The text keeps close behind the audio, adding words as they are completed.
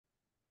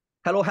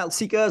Hello, health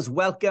seekers.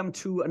 Welcome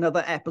to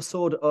another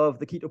episode of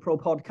the Keto-Pro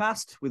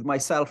podcast with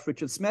myself,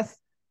 Richard Smith.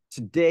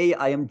 Today,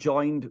 I am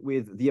joined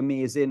with the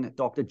amazing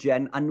Dr.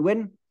 Jen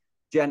Unwin.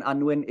 Jen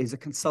Unwin is a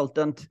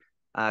consultant,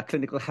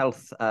 clinical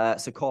health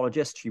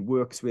psychologist. She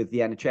works with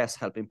the NHS,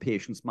 helping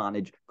patients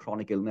manage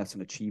chronic illness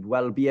and achieve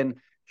well-being.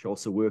 She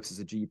also works as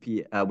a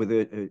GP with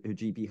her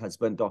GP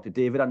husband, Dr.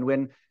 David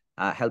Unwin,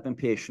 helping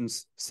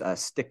patients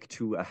stick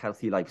to a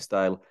healthy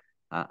lifestyle.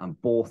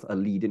 And both are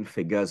leading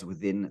figures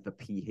within the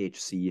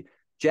PHC.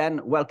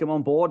 Jen, welcome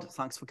on board.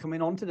 Thanks for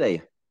coming on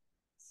today.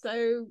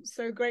 So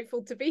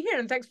grateful to be here,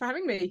 and thanks for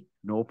having me.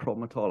 No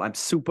problem at all. I'm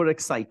super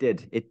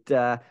excited.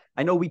 I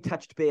know we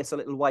touched base a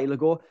little while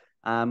ago.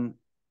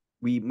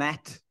 We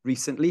met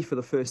recently for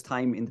the first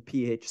time in the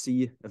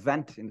PHC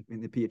event, in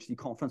the PHC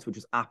conference, which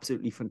is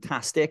absolutely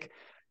fantastic.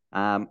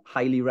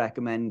 Highly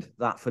recommend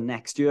that for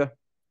next year.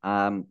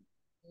 And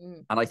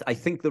I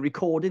think the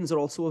recordings are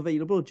also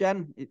available,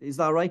 Jen. Is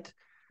that right?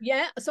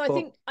 Yeah. So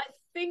I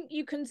think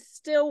you can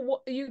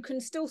still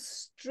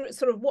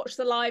sort of watch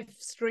the live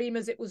stream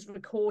as it was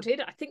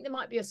recorded. I think there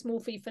might be a small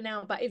fee for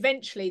now, but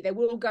eventually they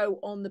will go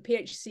on the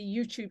PHC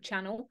YouTube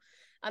channel,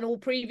 and all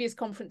previous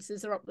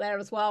conferences are up there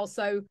as well.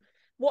 So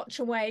watch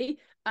away.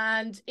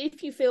 And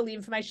if you feel the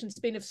information's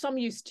been of some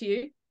use to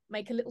you,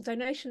 make a little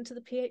donation to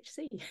the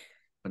PHC.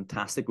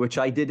 Fantastic, which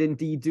I did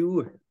indeed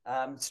do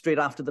straight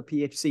after the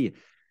PHC.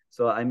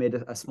 So I made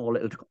a small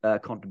little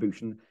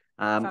contribution.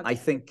 I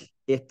think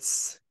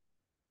it's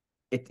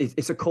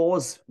a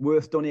cause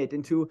worth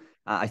donating to.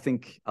 I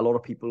think a lot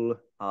of people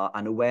are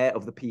unaware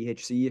of the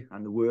PHC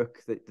and the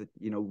work that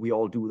we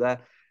all do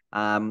there.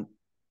 And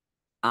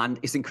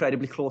it's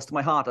incredibly close to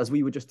my heart, as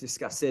we were just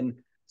discussing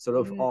sort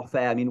of off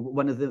air. I mean,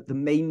 one of the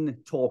main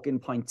talking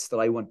points that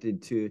I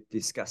wanted to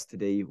discuss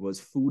today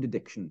was food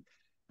addiction.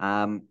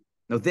 Now,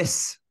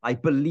 this, I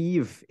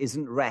believe,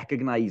 isn't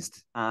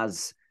recognized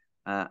as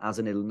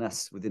an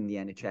illness within the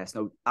NHS.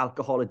 Now,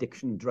 alcohol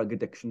addiction, drug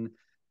addiction,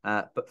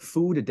 but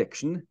food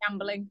addiction,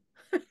 gambling,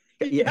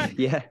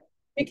 nicotine,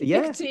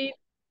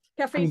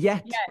 caffeine, and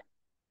yet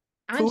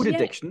food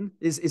addiction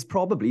is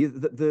probably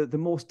the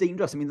most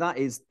dangerous. I mean, that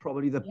is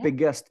probably the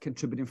biggest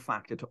contributing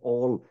factor to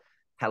all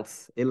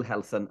ill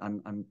health, and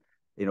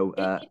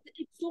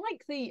it's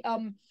like the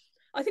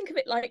I think of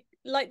it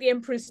like the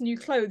Emperor's New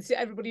Clothes.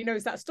 Everybody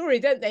knows that story,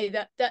 don't they?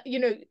 That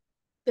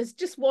there's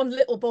just one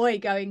little boy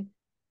going,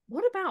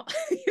 what about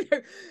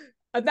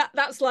and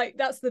that's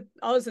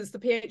us as the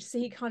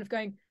PHC kind of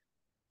going,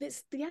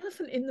 it's the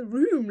elephant in the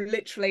room,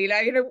 literally.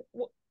 Like,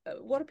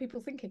 what are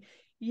people thinking?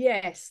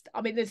 Yes,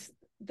 I mean,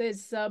 there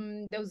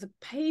was a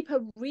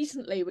paper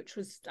recently which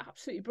was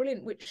absolutely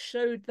brilliant, which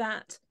showed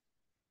that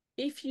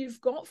if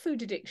you've got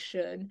food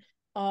addiction,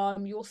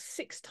 you're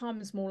 6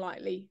 times more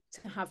likely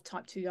to have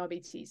type 2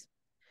 diabetes.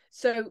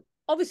 So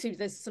obviously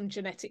there's some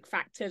genetic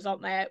factors,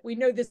 aren't there? We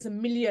know there's a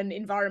million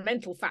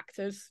environmental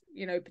factors,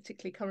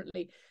 particularly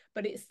currently,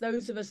 but it's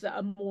those of us that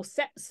are more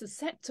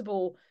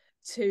susceptible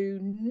to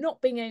not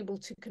being able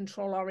to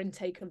control our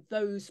intake of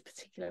those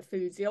particular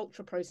foods, the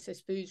ultra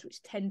processed foods,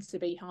 which tend to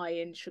be high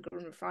in sugar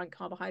and refined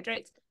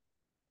carbohydrates.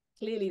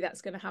 Clearly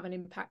that's going to have an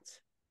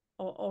impact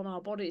on our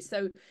bodies.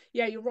 So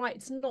yeah, you're right,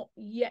 it's not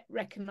yet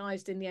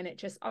recognized in the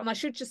NHS. And I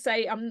should just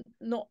say I'm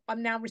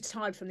now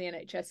retired from the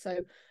NHS, so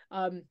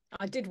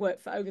I did work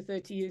for over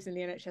 30 years in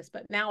the NHS,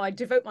 but now I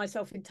devote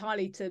myself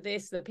entirely to the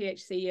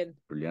PHC, and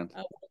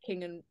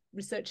working and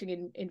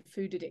researching in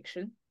food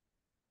addiction.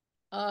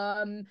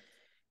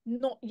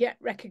 Not yet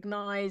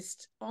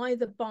recognized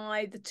either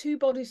by the 2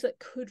 bodies that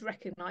could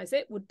recognize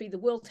it would be the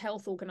World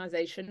Health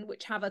Organization,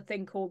 which have a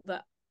thing called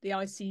the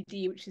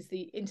ICD, which is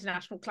the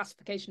International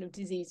Classification of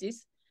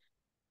Diseases.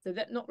 So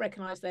that's not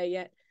recognized there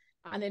yet.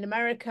 And in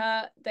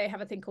America, they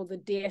have a thing called the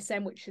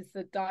DSM, which is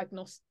the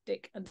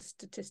Diagnostic and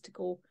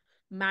Statistical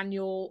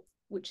Manual,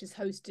 which is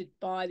hosted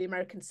by the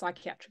American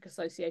Psychiatric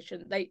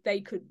Association. They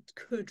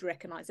could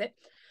recognize it.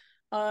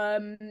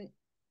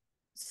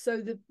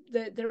 So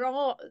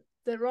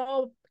there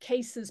are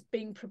cases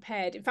being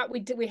prepared. In fact,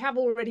 we have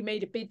already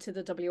made a bid to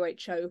the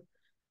WHO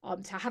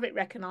to have it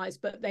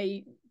recognised, but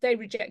they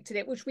rejected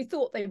it, which we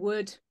thought they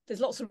would. There's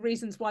lots of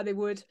reasons why they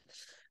would,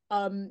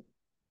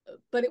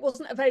 but it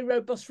wasn't a very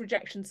robust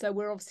rejection. So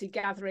we're obviously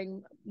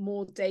gathering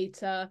more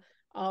data.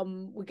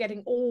 We're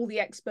getting all the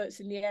experts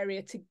in the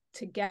area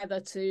together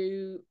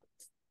to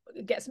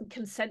get some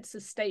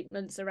consensus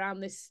statements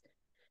around this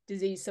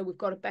disease, so we've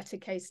got a better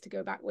case to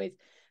go back with.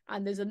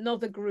 And there's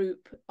another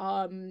group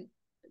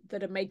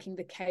that are making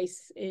the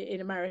case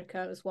in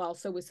America as well.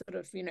 So we're sort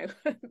of,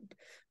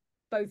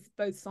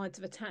 both sides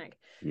of attack.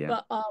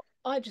 But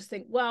I just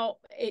think, well,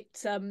 it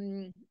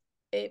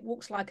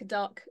walks like a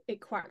duck,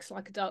 it quacks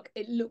like a duck,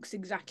 it looks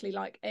exactly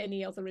like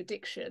any other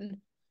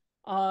addiction.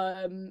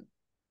 I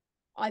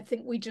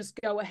think we just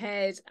go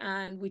ahead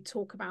and we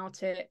talk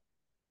about it.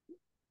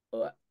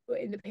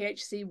 In the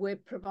PHC, we're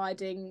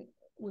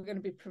going to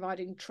be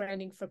providing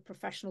training for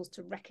professionals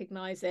to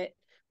recognize it.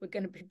 We're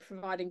going to be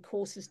providing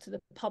courses to the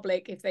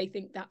public if they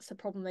think that's a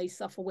problem they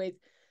suffer with,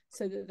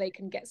 so that they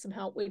can get some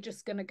help. We're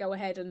just going to go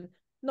ahead and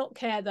not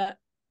care that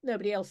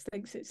Nobody else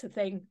thinks it's a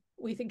thing.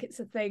 We think it's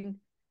a thing.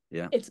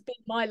 Yeah. It's been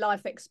my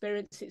life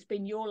experience. It's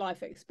been your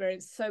life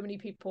experience. So many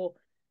people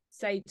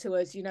say to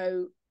us, you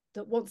know,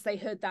 that once they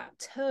heard that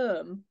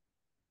term,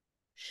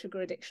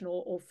 sugar addiction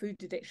or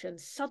food addiction,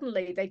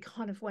 suddenly they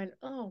kind of went,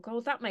 oh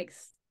God, that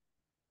makes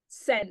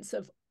sense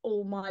of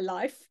all my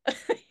life,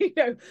 you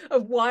know,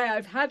 of why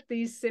I've had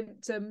these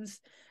symptoms,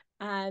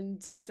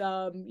 and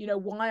you know,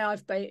 why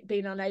I've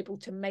been unable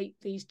to make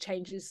these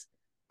changes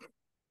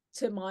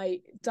to my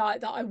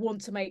diet that I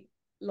want to make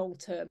long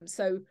term.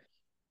 So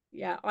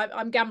yeah,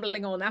 I'm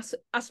gambling on.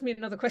 Ask me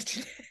another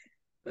question.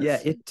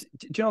 Yeah, do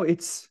you know,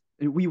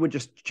 we were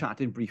just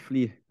chatting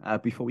briefly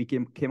before we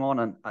came on,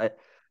 and I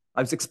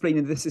was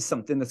explaining this is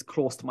something that's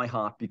close to my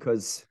heart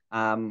because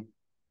I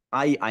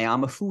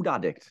am a food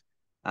addict.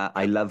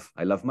 I love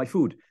my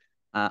food.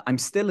 I'm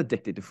still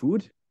addicted to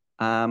food.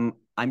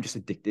 I'm just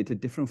addicted to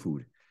different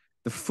food.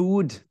 The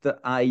food that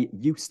I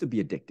used to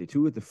be addicted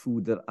to, the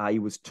food that I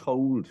was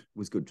told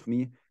was good for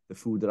me, the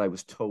food that I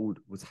was told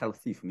was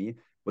healthy for me,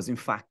 was in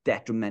fact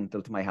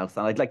detrimental to my health.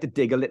 And I'd like to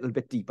dig a little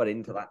bit deeper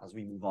into that as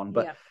we move on.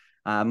 But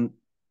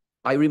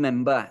I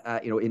remember,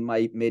 you know, in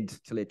my mid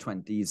to late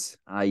 20s,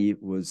 I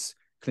was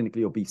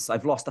clinically obese.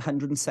 I've lost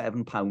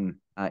 107 pounds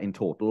in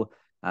total.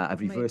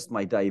 I've reversed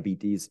my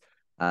diabetes.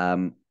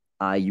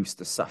 I used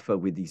to suffer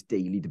with these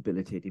daily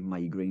debilitating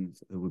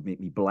migraines that would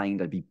make me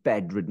blind. I'd be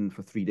bedridden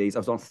for 3 days. I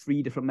was on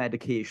 3 different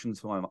medications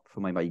for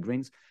my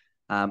migraines.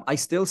 I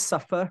still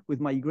suffer with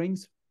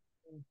migraines,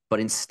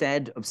 but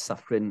instead of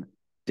suffering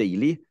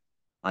daily,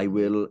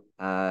 I'll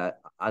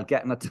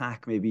get an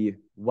attack maybe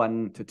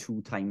 1 to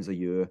 2 times a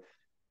year.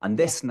 And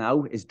this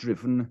now is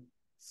driven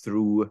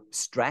through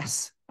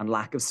stress and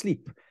lack of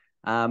sleep,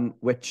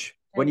 which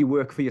when you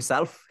work for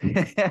yourself,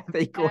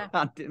 they go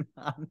hand in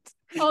hand.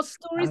 Our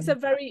stories are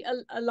very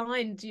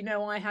aligned. You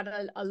know, I had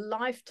a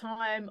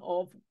lifetime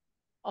of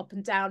up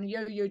and down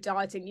yo-yo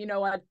dieting. You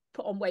know, I'd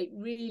put on weight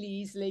really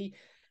easily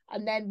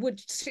and then would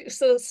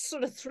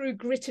sort of through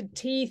gritted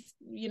teeth,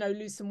 you know,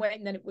 lose some weight,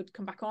 and then it would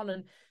come back on.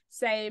 And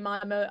same,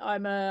 I'm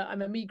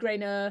a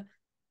migrainer,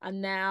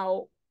 and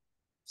now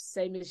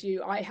same as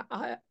you.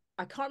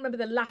 I can't remember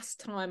the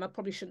last time. I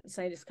probably shouldn't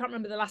say this. I can't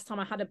remember the last time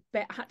I had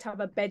to have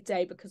a bed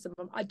day because of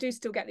them. I do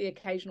still get the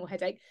occasional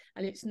headache,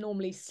 and it's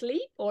normally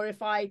sleep, or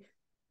if I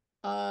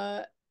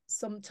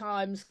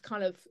sometimes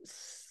kind of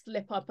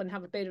slip up and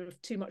have a bit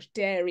of too much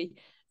dairy.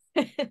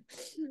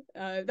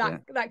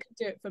 That could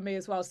do it for me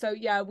as well. So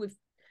yeah,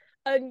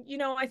 and you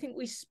know, I think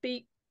we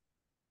speak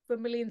for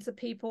millions of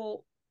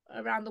people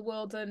around the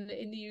world and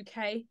in the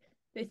UK.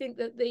 They think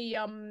that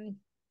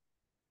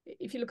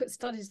if you look at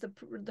studies,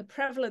 the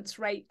prevalence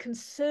rate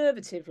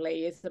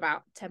conservatively is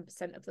about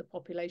 10% of the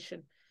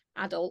population,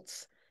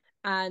 adults,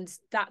 and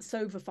that's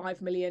over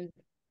 5 million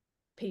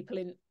people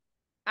in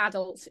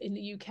adults in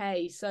the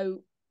UK.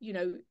 So, you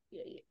know,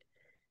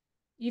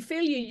 you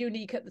feel you're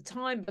unique at the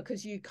time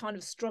because you're kind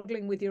of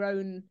struggling with your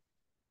own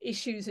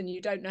issues and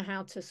you don't know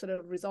how to sort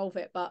of resolve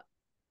it. But,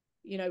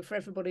 you know, for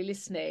everybody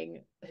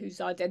listening who's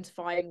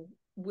identifying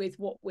with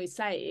what we're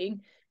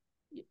saying,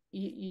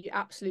 you're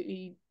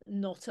absolutely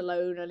not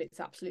alone, and it's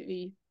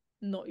absolutely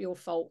not your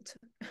fault.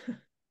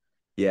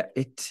 Yeah,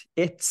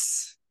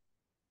 it's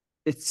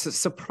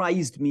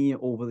surprised me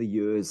over the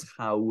years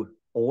how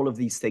all of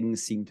these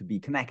things seem to be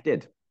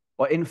connected.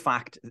 Or in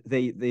fact,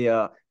 they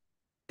are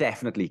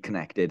definitely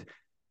connected.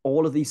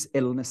 All of these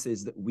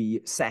illnesses that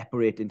we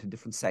separate into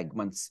different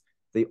segments,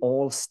 they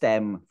all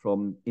stem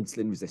from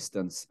insulin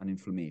resistance and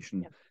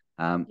inflammation.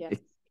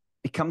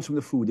 It comes from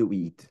the food that we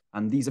eat.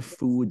 And these are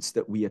foods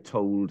that we are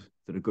told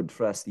that are good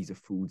for us. These are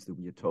foods that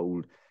we are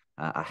told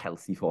are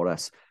healthy for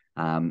us.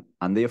 And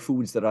they are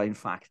foods that are, in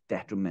fact,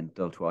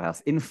 detrimental to our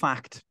health. In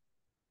fact,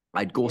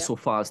 I'd go so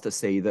far as to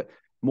say that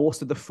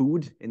most of the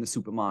food in the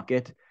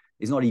supermarket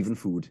is not even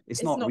food.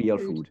 It's not real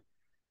food.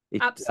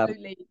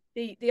 Absolutely.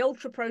 The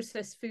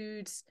ultra-processed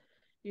foods,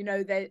 you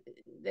know, they're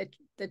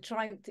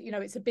trying to, you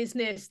know, it's a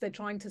business. They're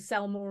trying to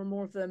sell more and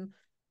more of them.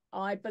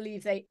 I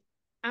believe they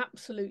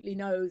absolutely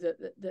know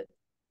that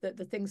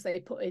the things they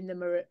put in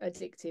them are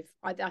addictive.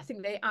 I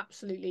think they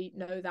absolutely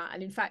know that.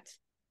 And in fact,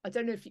 I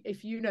don't know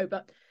if you know,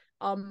 but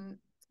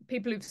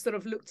people who've sort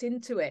of looked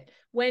into it,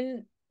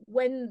 when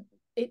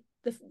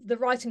the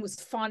writing was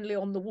finally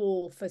on the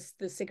wall for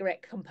the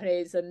cigarette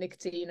companies and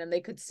nicotine, and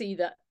they could see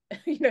that,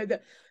 you know,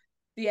 that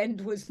the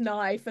end was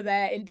nigh for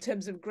in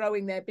terms of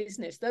growing their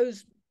business.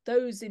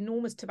 Those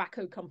enormous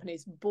tobacco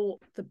companies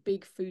bought the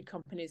big food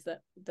companies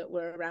that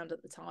were around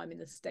at the time in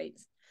the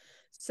States.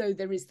 So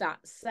there is that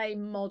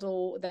same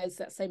model. There's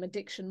that same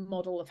addiction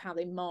model of how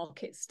they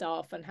market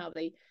stuff and how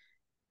they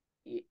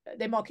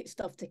market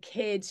stuff to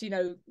kids, you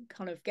know,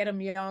 kind of get them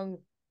young,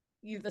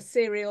 the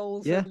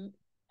cereals and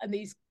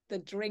the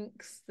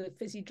drinks, the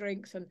fizzy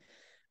drinks. And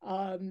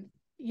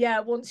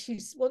once you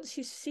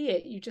see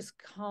it, you just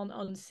can't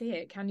unsee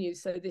it, can you?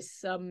 So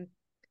this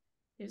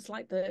it's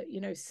like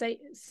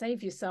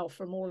save yourself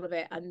from all of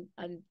it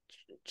and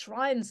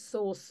try and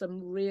source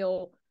some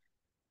real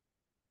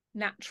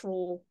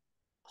natural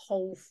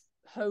whole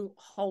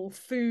whole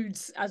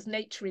foods as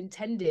nature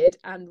intended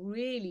and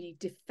really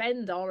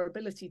defend our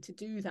ability to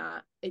do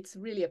that. It's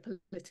really a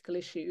political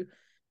issue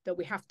that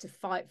we have to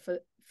fight for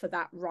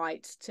that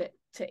right to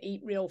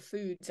eat real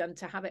foods and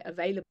to have it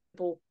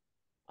available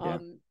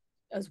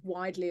as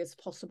widely as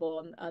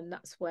possible. And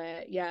that's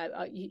where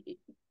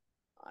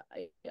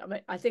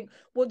I think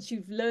once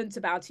you've learned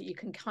about it, you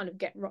can kind of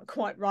get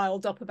quite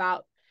riled up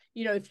about,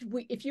 you know,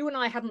 if you and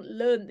I hadn't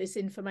learned this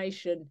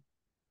information,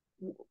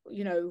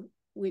 you know,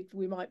 we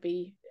might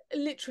be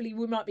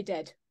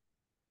dead.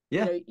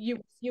 Yeah, you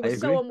know, you were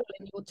so unwell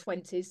in your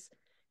 20s,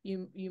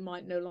 you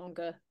might no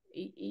longer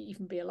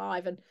even be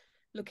alive. And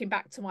looking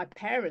back to my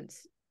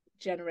parents'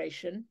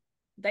 generation,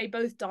 they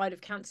both died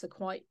of cancer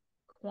quite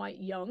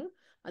young,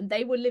 and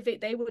they were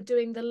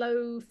doing the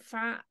low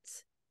fat,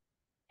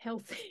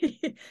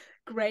 healthy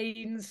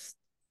grains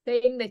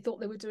thing. They thought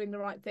they were doing the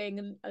right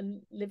thing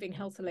and living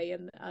healthily,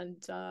 and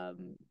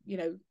you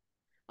know,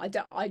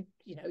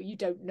 you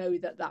don't know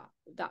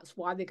that's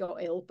why they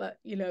got ill, but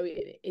you know,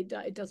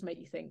 it does make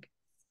you think.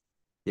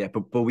 Yeah,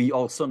 but we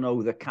also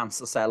know that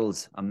cancer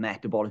cells are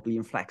metabolically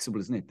inflexible,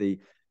 isn't it?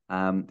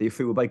 They're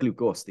fueled by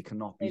glucose. They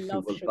cannot be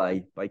fueled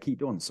by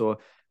ketones. So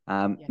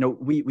no,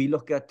 we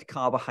look at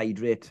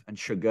carbohydrate and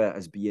sugar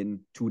as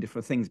being two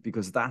different things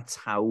because that's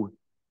how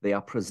they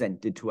are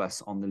presented to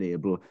us on the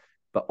label.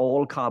 But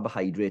all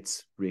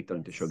carbohydrates break down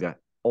into sugar.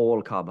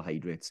 All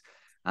carbohydrates.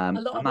 A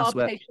lot of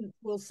our patients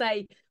will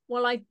say,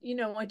 well, I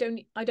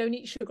don't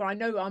eat sugar. I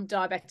know I'm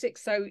diabetic,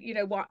 so you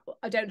know what,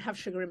 I don't have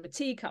sugar in my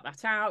tea, cut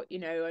that out. You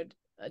know,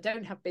 I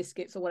don't have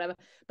biscuits or whatever.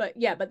 But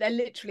they're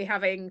literally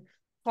having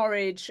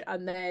porridge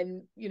and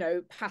then, you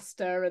know,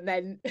 pasta, and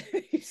then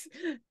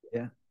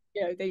you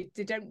know,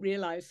 they don't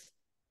realize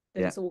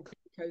that it's all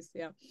glucose.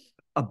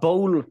 A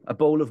bowl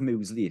of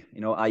muesli.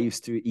 You know, I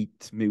used to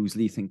eat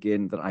muesli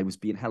thinking that I was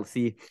being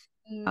healthy.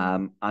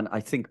 And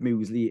I think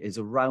muesli is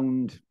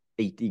around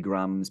 80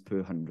 grams per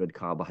 100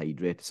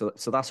 carbohydrate. So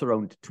that's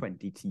around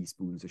 20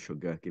 teaspoons of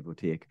sugar, give or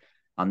take.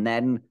 And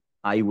then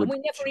I would...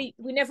 And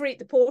we never eat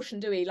the portion,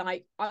 do we?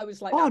 Like, I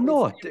was like, oh,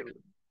 no.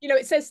 You know,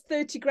 it says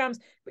 30 grams,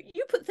 but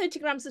you put 30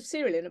 grams of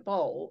cereal in a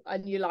bowl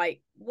and you're like,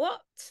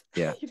 what?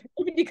 Yeah.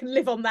 You can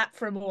live on that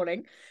for a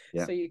morning.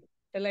 Yeah. So you're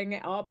filling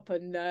it up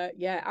and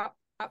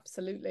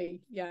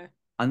absolutely. Yeah.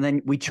 And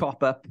then we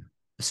chop up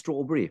a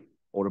strawberry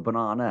or a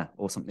banana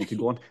or something to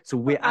go on. So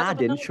we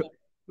add in...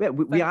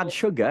 we add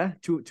sugar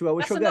to our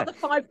That's sugar. Another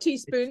 5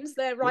 teaspoons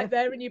there,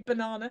 there in your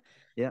banana.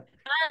 Yeah.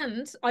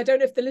 And I don't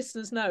know if the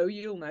listeners know,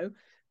 you'll know,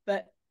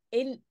 but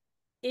in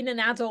an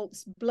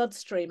adult's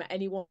bloodstream at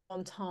any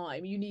one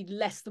time, you need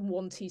less than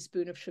 1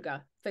 teaspoon of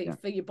sugar for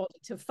your body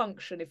to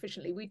function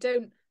efficiently.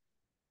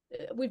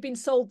 We've been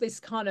sold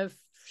this kind of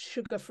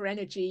sugar for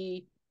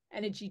energy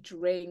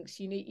drinks.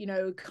 You need, you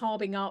know,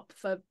 carbing up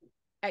for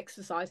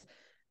exercise.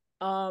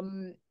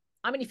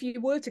 I mean, if you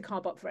were to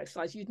carb up for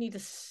exercise, you'd need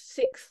 1/6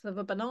 of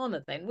a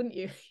banana then, wouldn't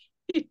you?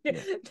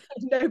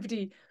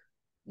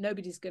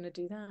 Nobody's going to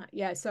do that.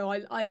 Yeah, so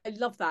I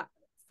love that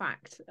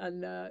fact,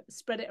 and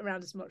spread it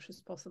around as much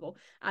as possible.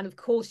 And of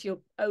course, your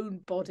own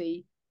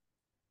body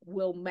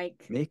will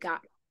make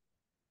that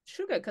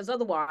sugar, because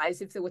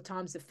otherwise, if there were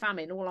times of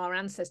famine, all our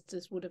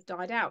ancestors would have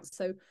died out.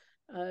 So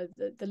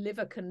the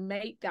liver can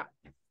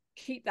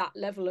keep that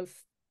level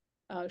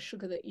of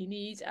sugar that you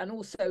need. And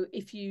also,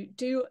 if you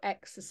do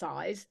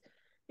exercise,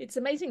 it's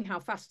amazing how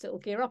fast it'll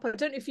gear up. I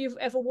don't know if you've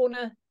ever worn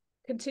a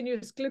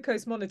continuous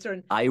glucose monitor.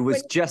 And I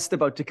was just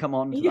about to come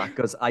on to that,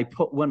 because I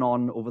put one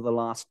on over the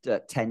last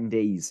 10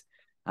 days.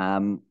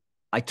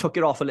 I took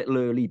it off a little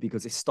early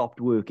because it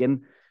stopped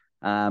working.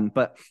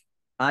 But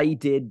I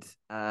did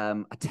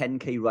a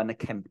 10K run at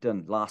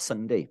Kempton last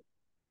Sunday.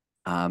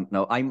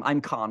 Now,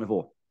 I'm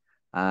carnivore,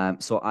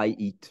 so I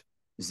eat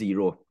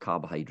 0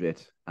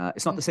 carbohydrate.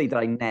 It's not to say that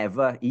I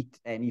never eat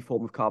any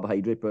form of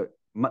carbohydrate, but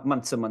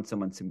months and months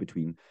and months in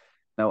between.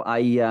 Now,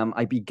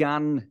 I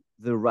began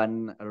the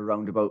run at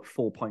around about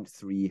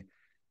 4.3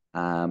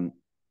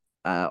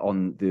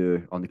 on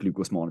the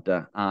glucose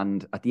monitor,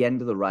 and at the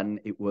end of the run,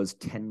 it was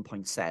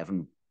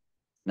 10.7.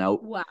 Now,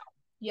 wow,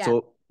 yeah.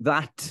 So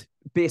that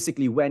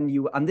basically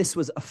and this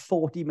was a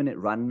 40-minute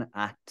run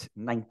at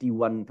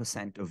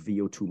 91% of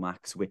VO2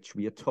 max, which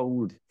we are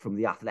told from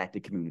the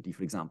athletic community,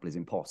 for example, is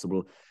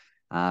impossible.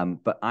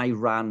 But I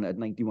ran at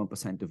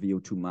 91% of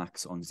VO2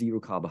 max on 0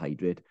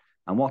 carbohydrate.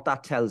 And what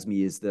that tells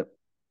me is that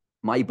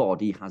my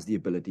body has the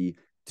ability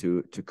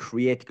to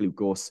create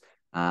glucose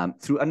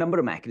through a number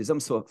of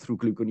mechanisms, so through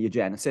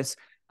gluconeogenesis.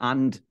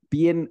 And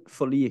being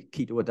fully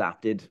keto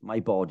adapted,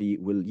 my body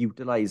will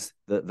utilize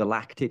the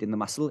lactate in the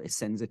muscle. It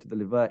sends it to the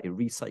liver, it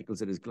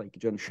recycles it as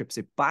glycogen, ships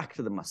it back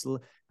to the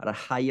muscle at a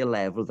higher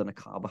level than a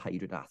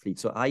carbohydrate athlete.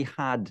 So I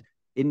had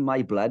in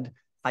my blood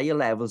higher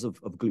levels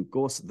of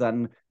glucose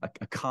than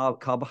a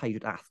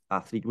carbohydrate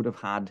athlete would have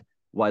had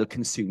while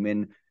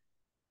consuming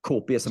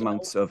copious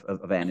amounts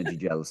of energy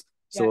gels.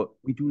 So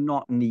we do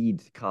not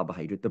need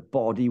carbohydrate. The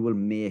body will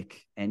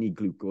make any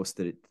glucose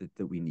that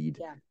we need.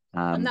 Yeah.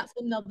 And that's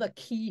another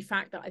key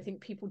fact that I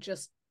think people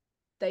just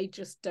they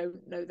just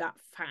don't know that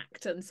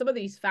fact. And some of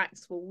these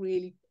facts will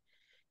really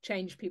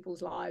change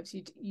people's lives.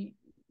 You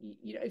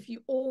know, if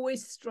you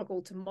always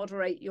struggle to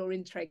moderate your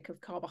intake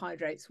of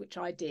carbohydrates, which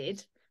I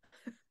did,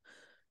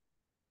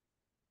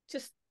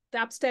 just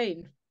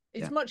abstain.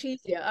 It's much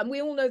easier. And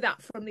we all know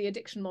that from the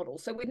addiction model.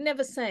 So we'd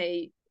never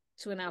say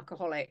to an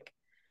alcoholic,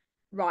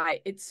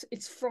 right,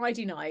 it's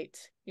Friday night,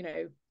 you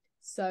know,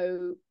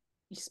 so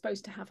you're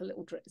supposed to have a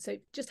little drink. So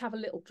just have a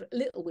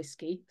little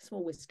whiskey,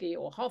 small whiskey,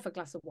 or half a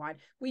glass of wine.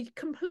 We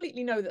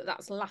completely know that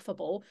that's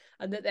laughable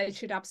and that they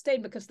should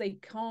abstain because they've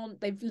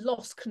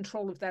lost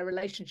control of their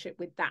relationship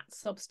with that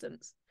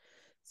substance.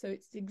 So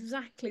it's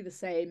exactly the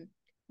same.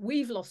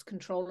 We've lost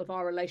control of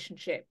our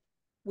relationship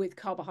with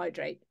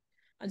carbohydrate.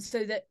 And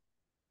so that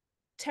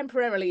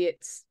temporarily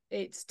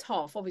it's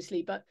tough,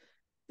 obviously, but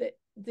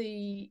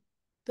the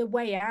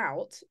way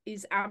out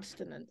is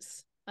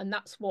abstinence. And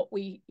that's what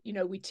we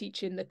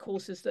teach in the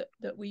courses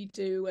that we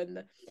do.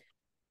 And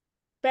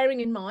bearing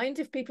in mind,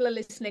 if people are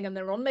listening and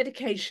they're on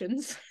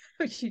medications,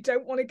 you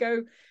don't want to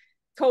go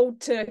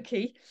cold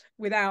turkey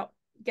without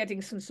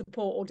getting some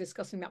support or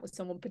discussing that with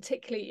someone,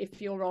 particularly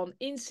if you're on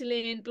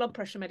insulin, blood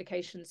pressure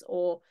medications,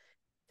 or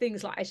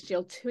things like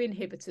SGLT2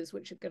 inhibitors,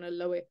 which are going to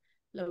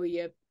lower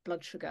your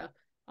blood sugar.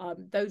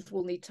 Those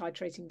will need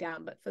titrating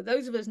down. But for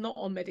those of us not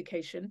on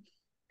medication,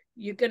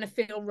 you're going to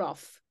feel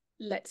rough.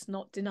 Let's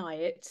not deny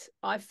it.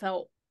 I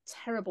felt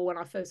terrible when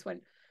I first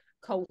went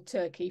cold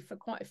turkey for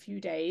quite a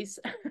few days,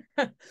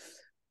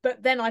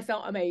 but then I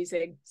felt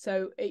amazing.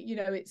 So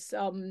it's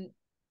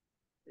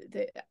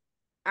the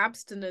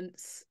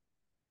abstinence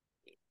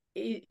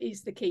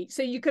is the key.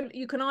 So you can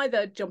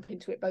either jump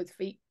into it both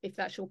feet if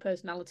that's your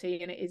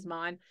personality, and it is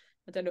mine.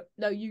 I don't know.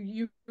 No,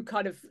 you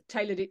kind of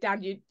tailored it down.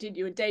 Didn't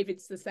you? And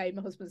David's the same.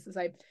 My husband's the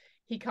same.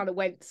 He kind of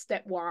went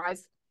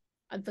stepwise,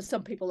 and for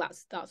some people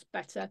that's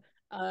better.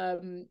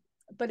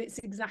 But it's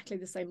exactly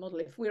the same model.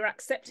 If we're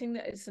accepting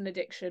that it's an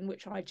addiction,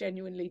 which I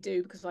genuinely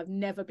do, because I've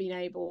never been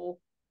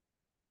able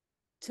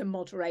to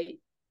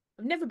moderate.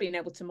 I've never been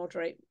able to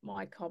moderate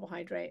my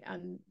carbohydrate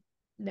and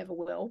never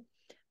will.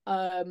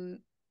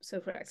 So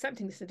if we're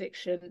accepting this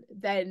addiction,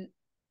 then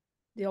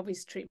the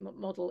obvious treatment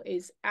model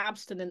is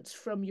abstinence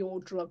from your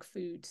drug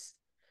foods.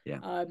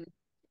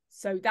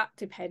 So that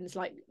depends.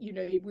 Like,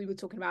 we were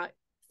talking about,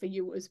 for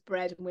you it was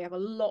bread, and we have a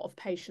lot of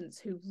patients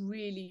who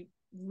really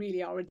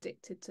are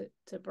addicted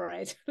to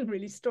bread and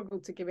really struggle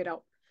to give it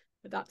up,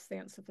 but that's the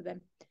answer for them.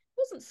 It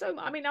wasn't so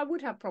much, I mean, I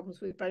would have problems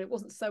with bread. It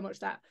wasn't so much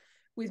that.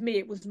 With me,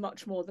 it was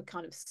much more the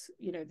kind of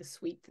the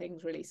sweet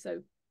things, really.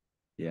 So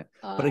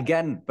but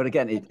again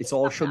it's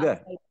all sugar,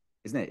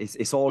 isn't it?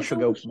 It's all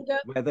sugar.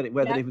 Whether it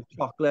was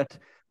chocolate,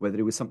 whether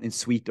it was something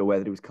sweet, or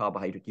whether it was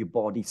carbohydrate, your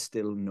body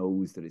still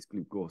knows that it's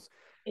glucose.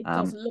 It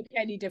doesn't look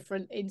any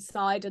different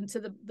inside. And to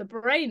the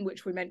brain,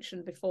 which we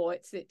mentioned before,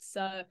 it's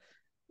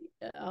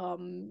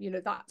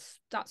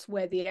that's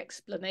where the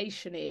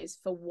explanation is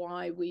for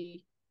why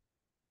we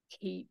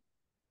keep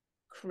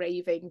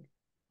craving.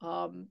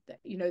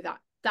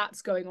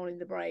 That's going on in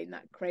the brain,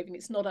 that craving.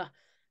 It's not a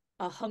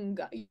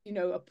hunger,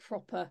 a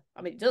proper,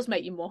 I mean, it does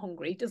make you more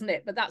hungry, doesn't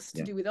it? But that's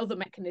to do with other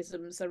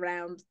mechanisms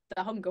around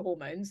the hunger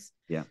hormones.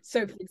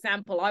 So for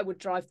example, I would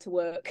drive to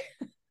work.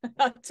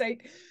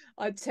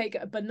 I'd take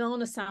a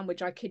banana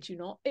sandwich. I kid you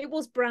not. It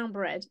was brown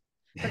bread,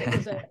 but it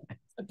was a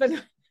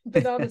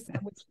banana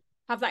sandwich.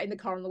 Have that in the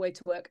car on the way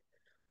to work.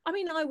 I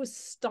mean, I was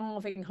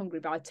starving hungry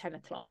by 10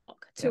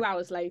 o'clock. 2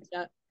 hours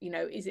later,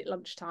 is it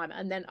lunchtime?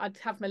 And then I'd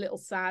have my little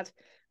sad.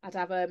 I'd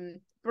have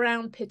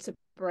brown pita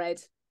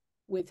bread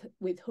with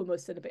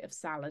hummus and a bit of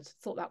salad.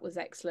 Thought that was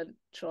excellent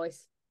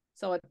choice.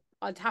 So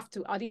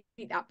I'd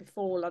eat that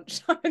before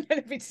lunchtime and then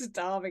I'd be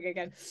starving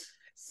again.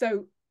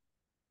 So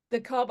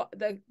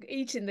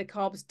eating the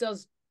carbs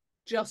does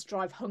just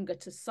drive hunger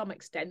to some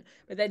extent,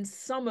 but then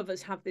some of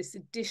us have this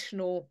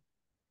additional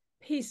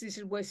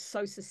pieces. We're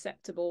so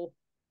susceptible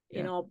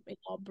in our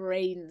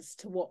brains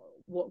to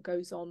what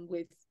goes on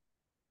with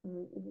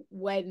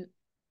when.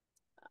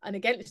 And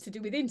again, it's to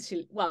do with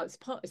insulin. Well,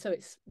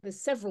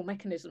 there's several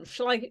mechanisms.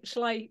 Shall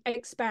I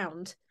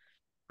expound?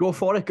 Go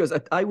for it, because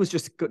I was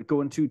just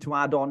going to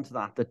add on to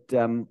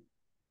that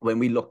when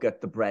we look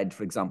at the bread,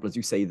 for example, as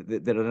you say,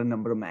 there are a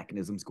number of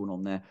mechanisms going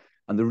on there,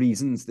 and the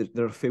reasons that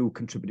there are a few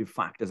contributive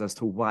factors as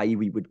to why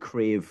we would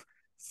crave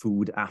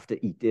food after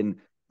eating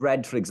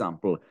bread, for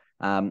example.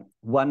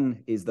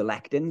 One is the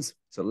lectins.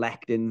 So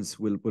lectins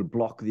will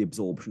block the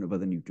absorption of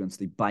other nutrients.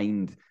 They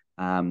bind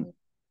to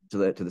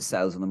the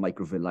cells on the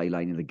microvilli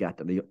lining the gut,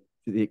 and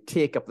they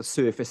take up the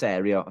surface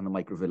area on the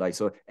microvilli.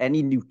 So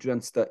any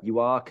nutrients that you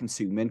are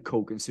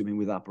co-consuming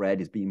with that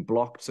bread is being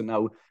blocked. So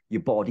now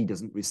your body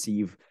doesn't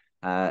receive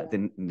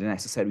the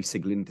necessary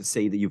signaling to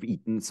say that you've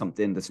eaten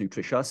something that's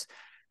nutritious.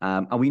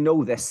 And we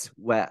know this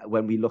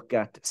when we look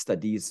at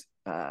studies,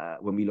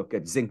 when we look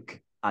at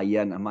zinc,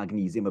 iron, and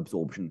magnesium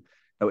absorption.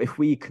 Now, if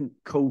we can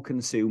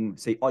co-consume,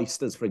 say,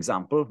 oysters, for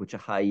example, which are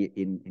high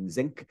in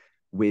zinc,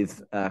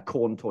 with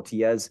corn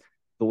tortillas,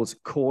 the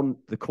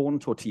corn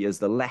tortillas,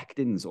 the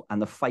lectins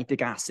and the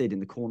phytic acid in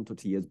the corn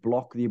tortillas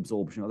block the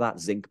absorption of that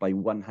zinc by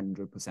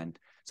 100%.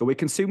 So we're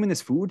consuming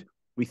this food.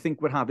 We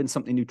think we're having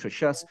something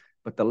nutritious,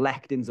 but the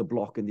lectins are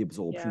blocking the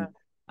absorption.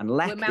 And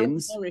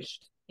lectins, we're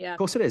malnourished. Yeah. Of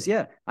course it is,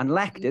 yeah. And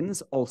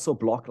lectins also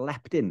block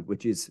leptin,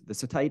 which is the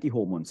satiety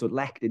hormone. So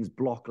lectins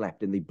block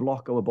leptin. They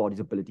block our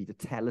body's ability to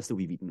tell us that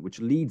we've eaten, which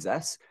leads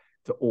us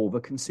to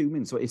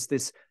over-consuming. So it's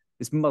this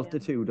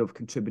multitude of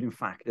contributing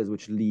factors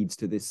which leads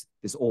to this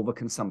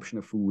overconsumption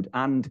of food.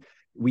 And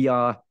we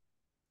are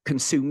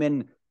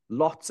consuming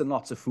lots and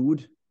lots of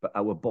food, but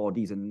our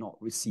bodies are not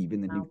receiving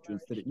the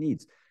nutrients that it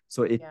needs.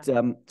 So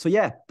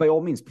by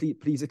all means,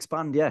 please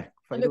expand. Yeah.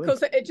 And of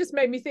course, it just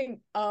made me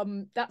think,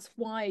 that's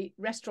why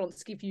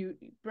restaurants give you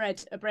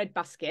a bread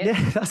basket.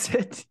 Yeah, that's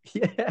it.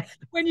 Yeah.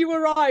 When you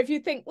arrive,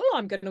 you think, well,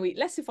 I'm going to eat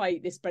less if I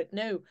eat this bread.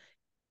 No.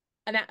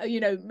 And,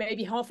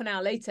 maybe half an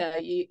hour later,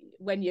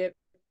 when your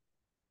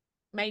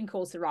main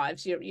course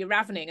arrives, you're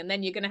ravening, and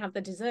then you're going to have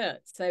the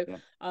dessert. So,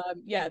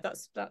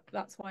 that's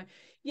why.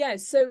 Yeah.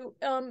 So,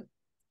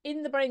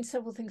 in the brain,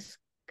 several things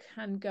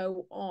can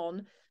go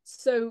on.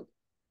 So,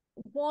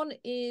 one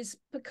is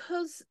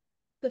because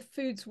the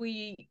foods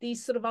we eat,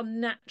 these sort of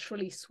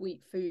unnaturally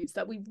sweet foods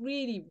that we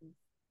really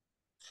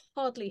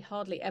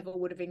hardly ever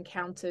would have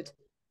encountered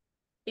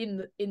in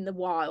the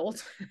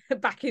wild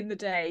back in the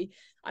day.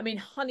 I mean,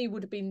 honey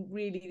would have been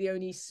really the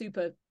only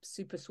super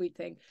sweet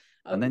thing.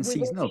 And then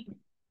seasonal.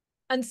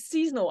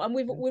 And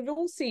we've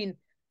all seen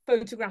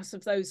photographs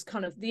of those,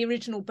 kind of the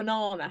original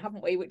banana,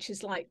 haven't we? Which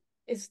is like,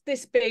 it's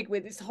this big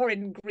with this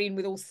horrid green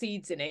with all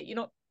seeds in it. You're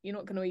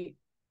not going to eat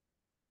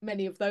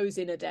many of those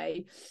in a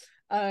day.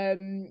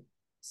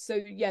 So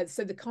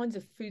the kinds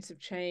of foods have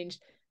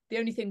changed. The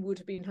only thing would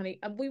have been honey,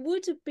 and we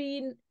would have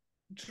been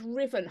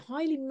driven,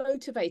 highly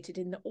motivated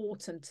in the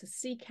autumn to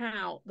seek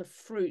out the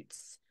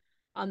fruits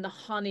and the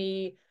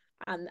honey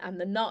and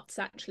the nuts,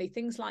 actually,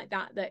 things like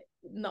that. That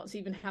nuts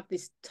even have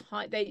this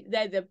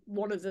they're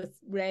one of the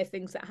rare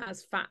things that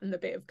has fat and a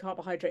bit of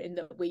carbohydrate in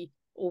that we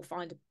all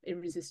find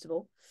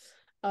irresistible.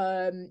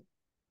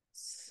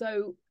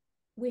 So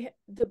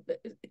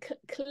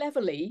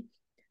cleverly,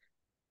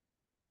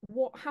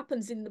 what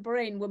happens in the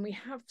brain when we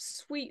have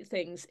sweet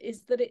things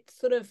is that it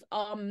sort of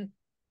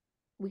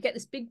we get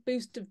this big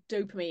boost of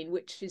dopamine,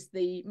 which is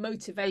the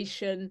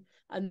motivation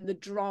and the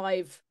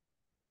drive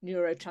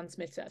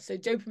neurotransmitter. So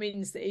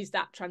dopamine is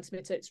that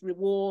transmitter. It's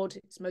reward,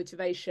 it's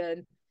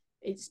motivation,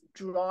 it's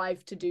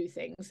drive to do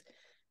things.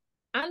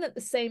 And at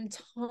the same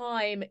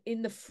time,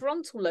 in the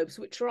frontal lobes,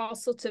 which are our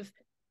sort of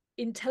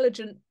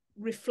intelligent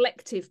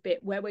reflective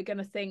bit, where we're going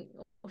to think,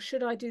 oh,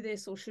 should I do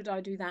this or should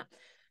I do that?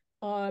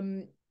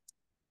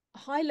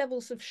 High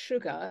levels of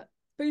sugar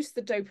boost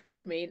the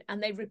dopamine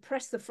and they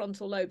repress the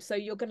frontal lobe. So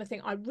you're going to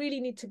think, I really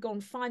need to go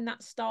and find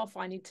that stuff.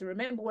 I need to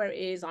remember where it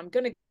is. I'm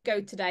going to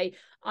go today,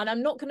 and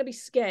I'm not going to be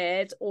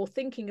scared or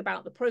thinking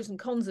about the pros and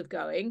cons of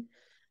going,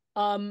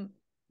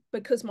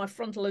 because my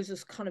frontal lobes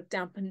is kind of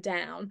dampened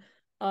down.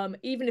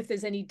 Even if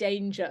there's any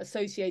danger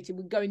associated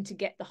with going to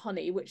get the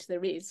honey, which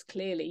there is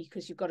clearly,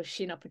 because you've got to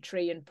shin up a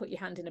tree and put your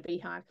hand in a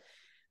beehive,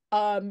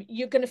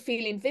 you're going to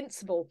feel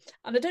invincible.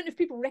 And I don't know if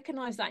people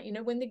recognize that,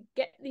 when they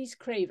get these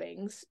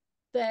cravings,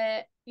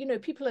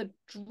 people are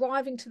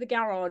driving to the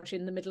garage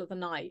in the middle of the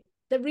night.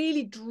 They're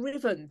really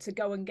driven to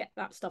go and get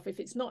that stuff. If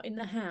it's not in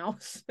the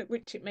house,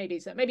 which it may be,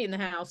 so maybe in the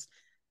house,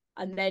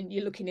 and then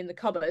you're looking in the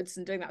cupboards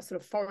and doing that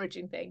sort of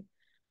foraging thing,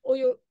 or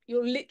you're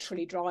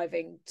literally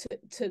driving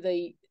to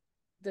the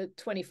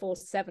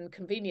 24/7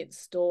 convenience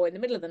store in the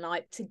middle of the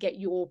night to get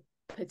your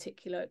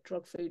particular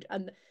drug food.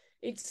 And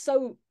it's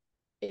so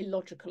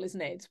illogical,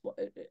 isn't it?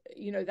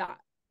 It's, that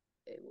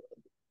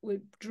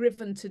we're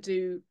driven to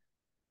do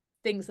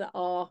things that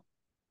are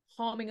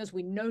harming us.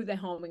 We know they're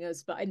harming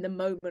us, but in the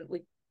moment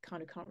we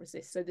kind of can't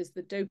resist. So there's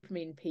the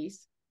dopamine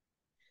piece.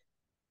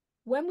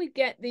 When we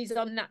get these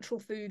unnatural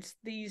foods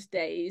these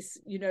days,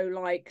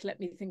 like, let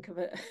me think of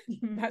a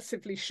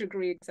massively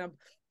sugary example,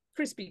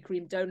 Krispy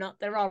Kreme donut.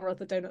 There are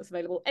other donuts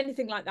available.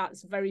 Anything like that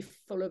is very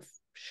full of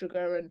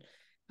sugar and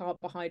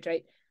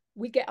carbohydrate.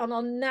 We get an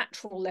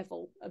unnatural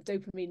level of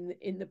dopamine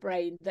in the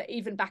brain that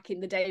even back in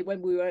the day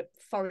when we were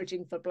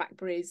foraging for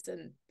blackberries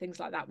and things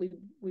like that, we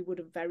would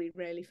have very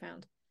rarely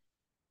found.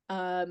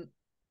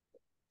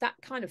 That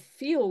kind of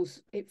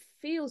feels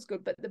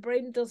good, but the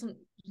brain doesn't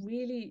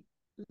really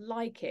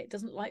like it. It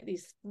doesn't like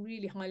these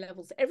really high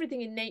levels.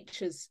 Everything in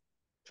nature's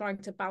trying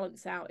to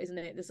balance out, isn't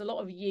it? There's a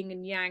lot of yin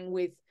and yang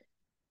with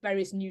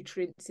various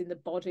nutrients in the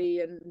body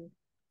and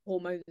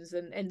hormones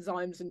and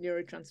enzymes and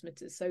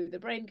neurotransmitters. So the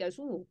brain goes,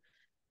 oh,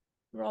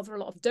 rather a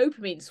lot of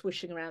dopamine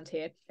swishing around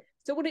here.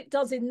 So what it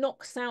does, it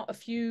knocks out a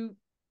few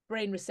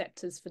brain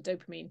receptors for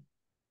dopamine.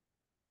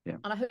 Yeah.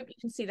 And I hope you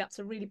can see that's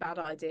a really bad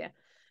idea.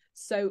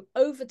 So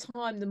over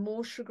time, the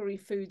more sugary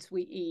foods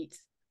we eat,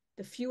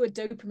 the fewer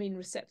dopamine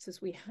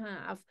receptors we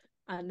have,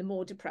 and the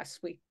more depressed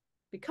we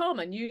become.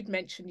 And you'd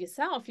mentioned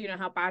yourself,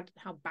 how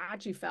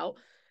bad you felt.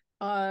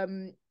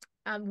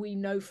 And we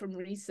know from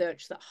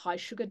research that high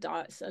sugar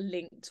diets are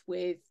linked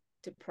with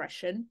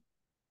depression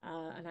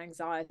and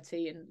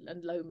anxiety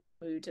and low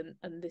mood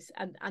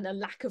and a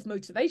lack of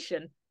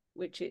motivation,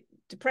 which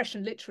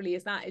depression literally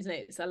is that, isn't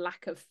it? It's a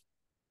lack of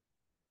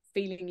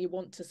feeling you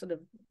want to sort of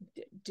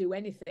do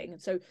anything.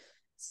 And so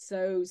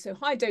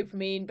high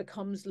dopamine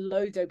becomes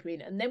low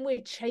dopamine, and then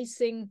we're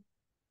chasing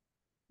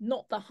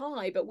not the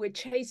high, but we're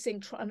chasing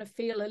trying to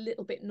feel a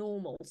little bit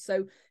normal.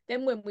 So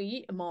then when we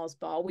eat a Mars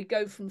bar, we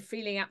go from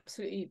feeling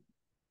absolutely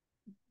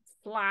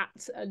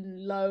flat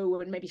and low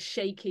and maybe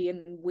shaky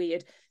and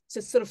weird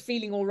to sort of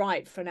feeling all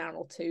right for an hour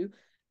or two.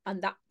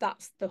 And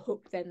that's the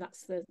hook then,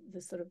 that's the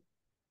sort of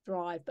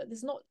drive. But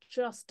there's not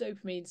just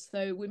dopamine.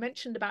 So we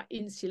mentioned about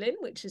insulin,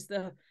 which is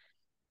the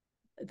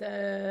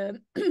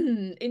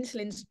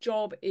insulin's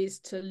job is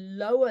to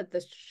lower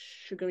the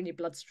sugar in your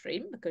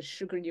bloodstream, because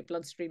sugar in your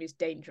bloodstream is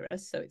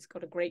dangerous. So it's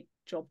got a great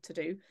job to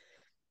do,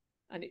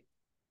 and it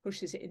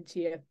pushes it into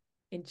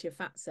your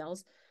fat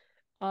cells.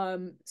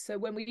 So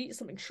when we eat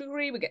something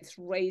sugary, we get this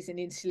raise in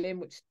insulin,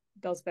 which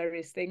does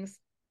various things.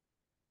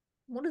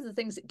 One of the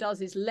things it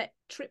does is let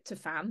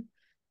tryptophan,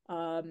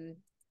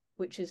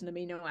 which is an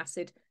amino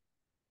acid,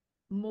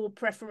 more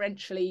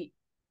preferentially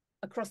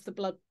across the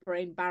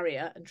blood-brain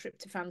barrier, and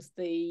tryptophan's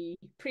the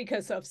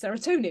precursor of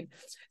serotonin.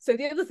 So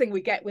the other thing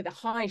we get with a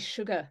high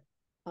sugar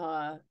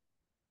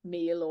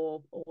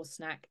meal or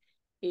snack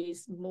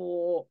is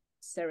more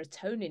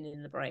serotonin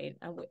in the brain.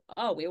 And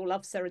we all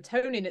love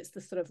serotonin. It's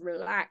the sort of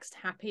relaxed,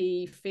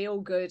 happy, feel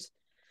good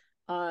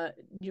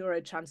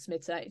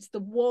neurotransmitter. It's the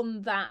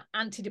one that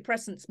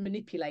antidepressants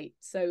manipulate.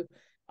 So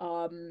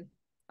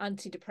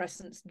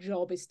antidepressants'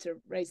 job is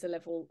to raise the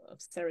level of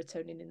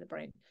serotonin in the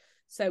brain.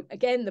 So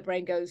again, the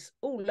brain goes,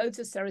 oh, loads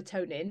of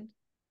serotonin.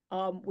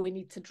 We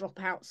need to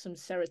drop out some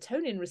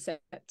serotonin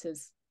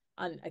receptors.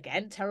 And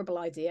again, terrible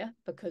idea,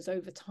 because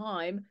over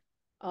time,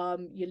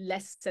 you're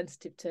less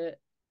sensitive to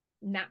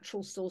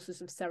natural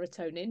sources of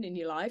serotonin in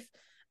your life.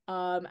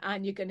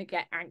 And you're going to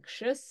get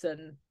anxious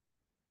and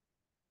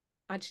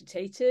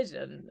agitated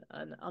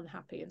and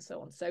unhappy and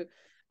so on. So,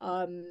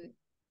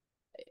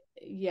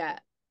 yeah,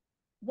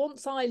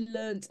 once I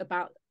learned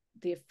about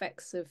the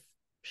effects of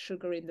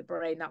sugar in the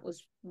brain, that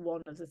was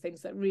one of the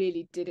things that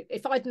really did it.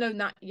 If I'd known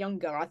that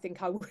younger, I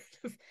think I would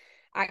have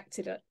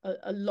acted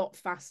a lot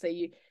faster.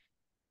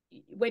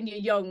 When you're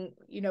young,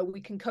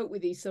 we can cope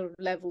with these sort of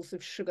levels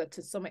of sugar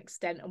to some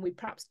extent, and we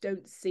perhaps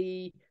don't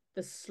see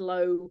the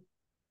slow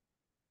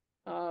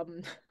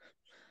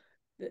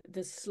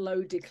the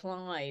slow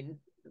decline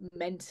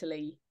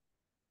mentally,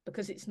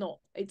 because it's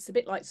a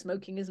bit like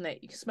smoking, isn't it?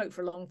 You can smoke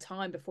for a long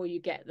time before you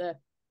get the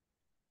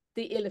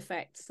ill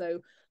effects.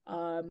 So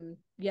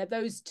yeah,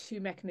 those two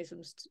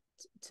mechanisms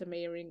to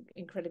me are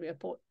incredibly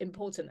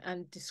important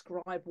and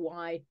describe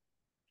why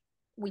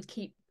we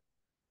keep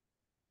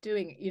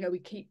doing we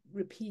keep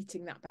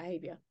repeating that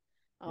behavior,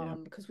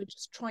 because we're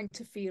just trying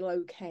to feel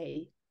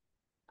okay.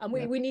 And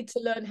we need to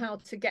learn how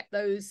to get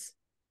those.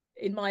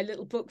 In my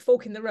little book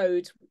Fork in the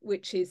Road,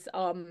 which is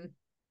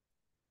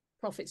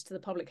Profits to the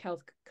Public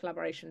Health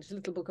Collaboration, it's a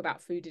little book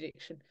about food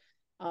addiction.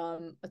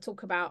 I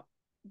talk about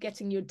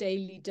getting your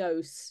daily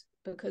dose,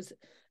 because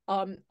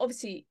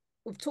obviously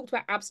we've talked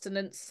about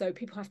abstinence, so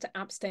people have to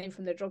abstain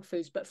from their drug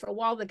foods, but for a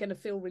while they're going to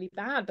feel really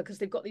bad because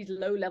they've got these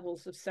low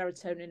levels of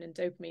serotonin and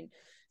dopamine.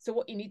 So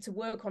what you need to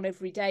work on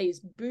every day is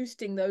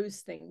boosting those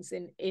things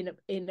in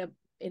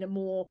a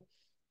more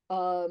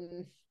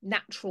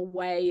natural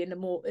way, in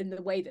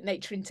the way that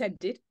nature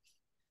intended.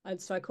 And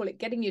so I call it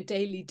getting your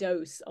daily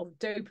dose of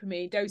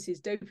dopamine,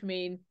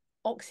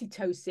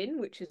 oxytocin,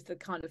 which is the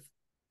kind of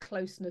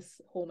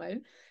closeness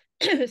hormone,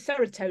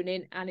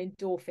 serotonin, and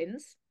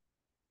endorphins.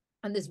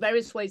 And there's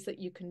various ways that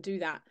you can do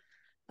that.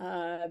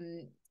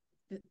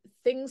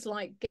 Things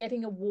like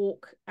getting a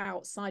walk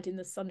outside in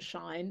the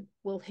sunshine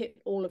will hit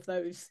all of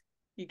those.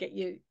 You get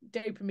your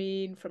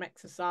dopamine from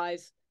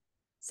exercise,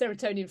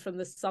 serotonin from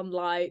the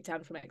sunlight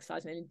and from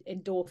exercise, and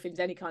endorphins.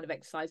 Any kind of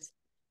exercise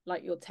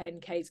like your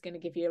 10K is going to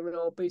give you a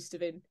real boost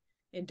of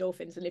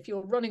endorphins. And if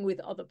you're running with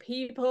other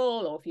people,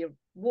 or if you're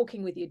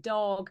walking with your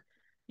dog,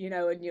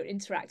 and you're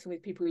interacting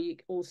with people, you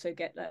also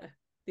get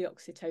the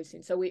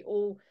oxytocin.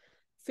 So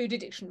food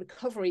addiction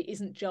recovery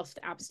isn't just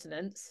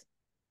abstinence,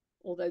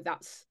 although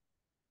that's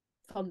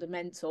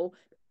fundamental.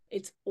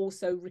 It's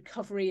also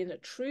recovery in a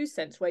true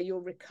sense, where you're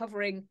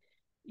recovering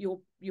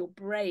your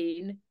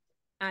brain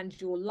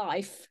and your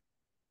life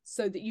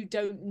so that you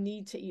don't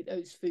need to eat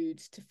those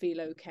foods to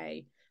feel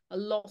okay. A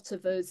lot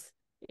of us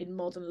in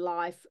modern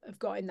life have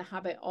got in the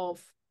habit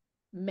of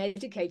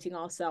medicating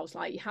ourselves.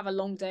 Like, you have a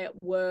long day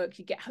at work,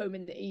 you get home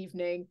in the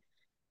evening,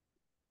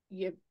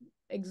 you're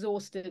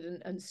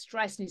exhausted and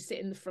stressed, and you sit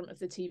in the front of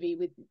the TV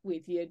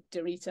with your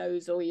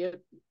Doritos or your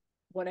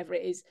whatever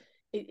it is.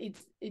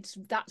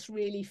 That's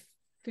really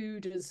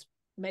food as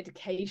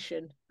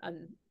medication,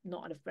 and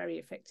not a very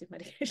effective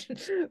medication.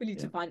 We need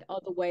to find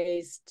other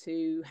ways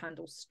to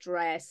handle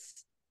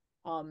stress,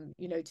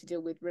 to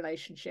deal with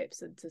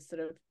relationships, and to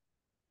sort of,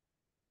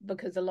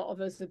 because a lot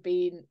of us have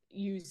been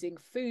using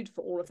food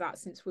for all of that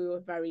since we were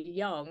very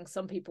young.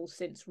 Some people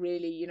since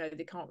really,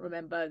 they can't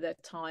remember their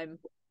time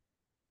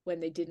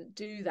when they didn't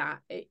do that.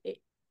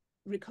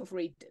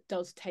 Recovery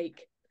does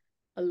take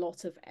a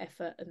lot of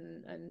effort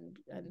and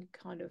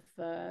kind of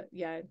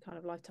kind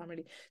of lifetime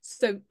really.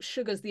 So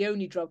sugar's the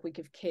only drug we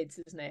give kids,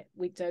 isn't it?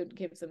 We don't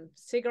give them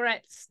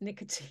cigarettes,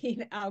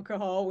 nicotine,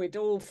 alcohol. We'd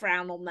all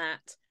frown on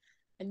that,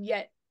 and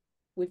yet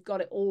we've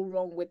got it all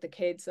wrong with the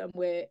kids, and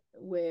we're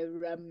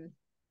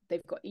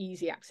they've got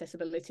easy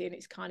accessibility, and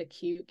it's kind of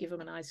cute. Give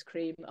them an ice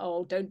cream.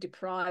 Oh, don't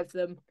deprive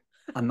them.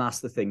 And that's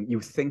the thing. You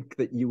think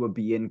that you were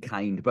being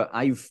kind, but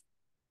I've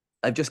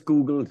just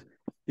Googled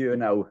here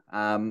now.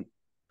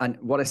 And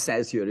what it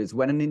says here is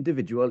when an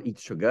individual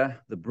eats sugar,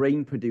 the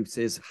brain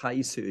produces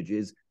high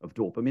surges of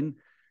dopamine.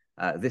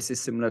 This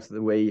is similar to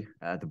the way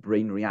the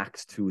brain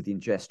reacts to the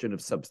ingestion of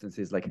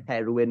substances like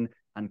heroin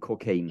and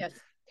cocaine. Yes,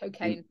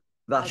 cocaine.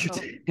 That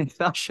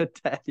should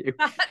tell you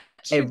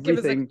should everything give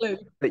us a clue.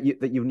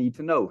 that you need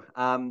to know.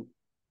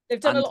 They've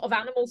done a lot of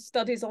animal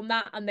studies on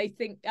that, and they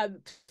think,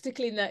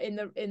 particularly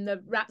in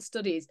the rat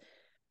studies,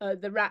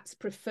 the rats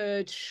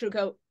preferred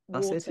sugar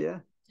water. That's it, yeah.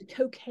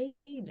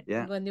 Cocaine.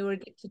 Yeah. When they were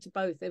addicted to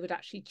both, they would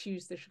actually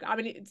choose the sugar. I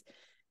mean,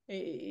 it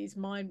is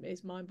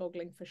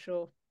mind-boggling for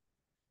sure.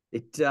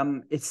 It's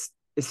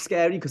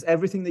scary because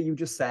everything that you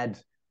just said,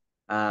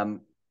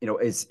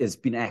 is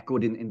been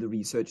echoed in the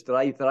research that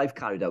I've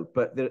carried out.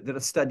 But there are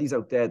studies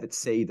out there that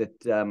say that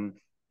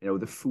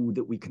the food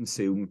that we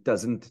consume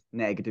doesn't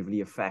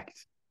negatively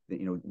affect the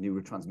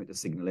neurotransmitter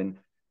signaling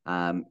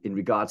in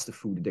regards to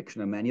food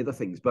addiction and many other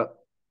things. But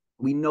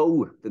we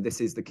know that this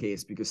is the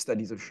case because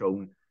studies have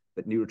shown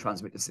that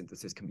neurotransmitter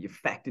synthesis can be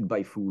affected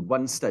by food.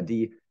 One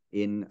study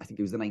in, I think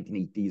it was the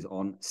 1980s,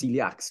 on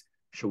celiacs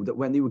showed that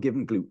when they were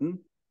given gluten,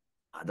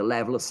 the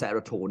level of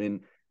serotonin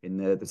in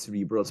the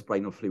cerebral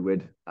spinal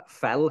fluid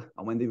fell,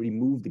 and when they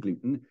removed the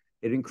gluten,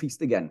 it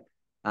increased again.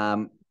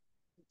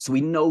 So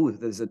we know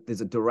there's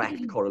a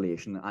direct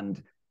correlation,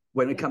 and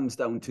when it comes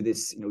down to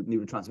this,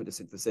 neurotransmitter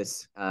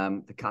synthesis,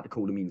 the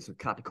catecholamines, so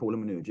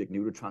catecholaminergic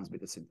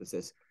neurotransmitter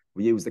synthesis,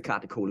 we use the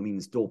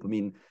catecholamines,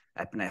 dopamine,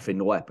 epinephrine,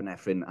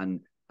 norepinephrine,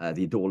 and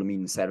the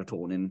adolamine,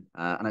 serotonin,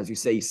 and as you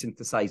say,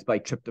 synthesized by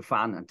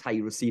tryptophan and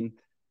tyrosine.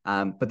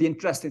 But the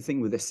interesting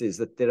thing with this is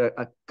that there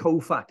are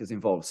cofactors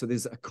involved. So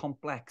there's a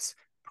complex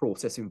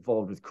process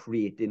involved with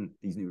creating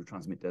these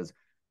neurotransmitters,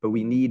 but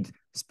we need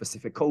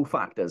specific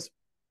cofactors.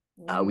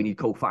 We need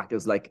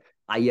cofactors like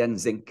iron,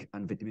 zinc,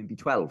 and vitamin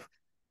B12.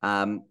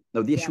 Now,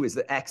 the issue is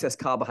that excess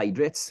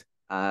carbohydrate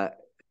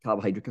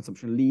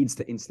consumption leads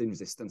to insulin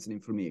resistance and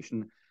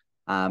inflammation.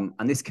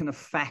 And this can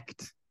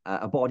affect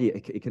a body.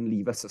 It can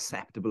leave us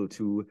susceptible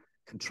to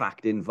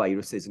contracting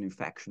viruses and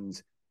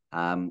infections.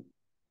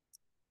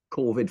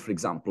 COVID, for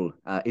example,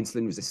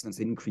 insulin resistance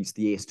increased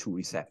the ACE2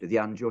 receptor, the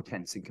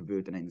angiotensin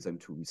converting enzyme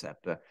 2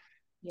 receptor.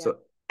 Yeah. So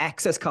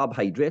excess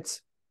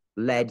carbohydrates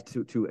led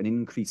to an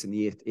increase in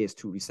the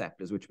ACE2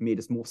 receptors, which made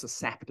us more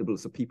susceptible.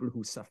 So people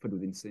who suffered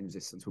with insulin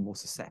resistance were more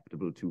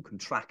susceptible to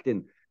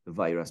contracting the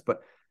virus.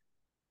 But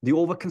the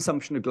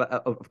overconsumption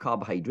of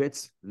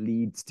carbohydrates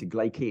leads to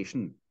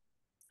glycation,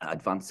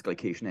 advanced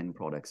glycation end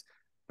products.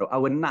 Now,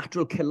 our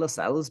natural killer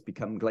cells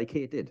become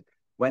glycated.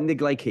 When they're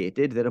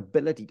glycated, their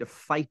ability to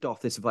fight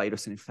off this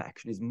virus and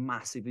infection is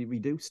massively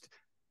reduced.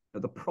 Now,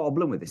 the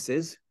problem with this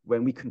is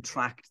when we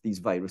contract these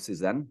viruses,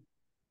 then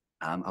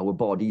our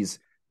bodies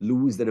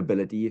lose their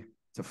ability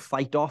to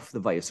fight off the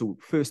virus. So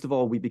first of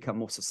all, we become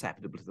more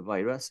susceptible to the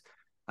virus,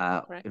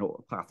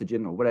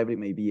 pathogen or whatever it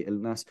may be,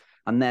 illness.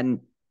 And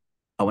then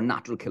our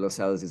natural killer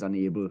cells is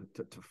unable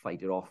to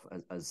fight it off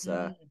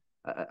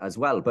as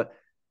well. But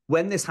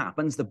when this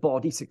happens, the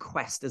body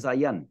sequesters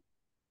iron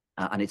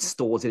and it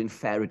stores it in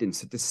ferritin.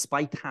 So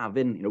despite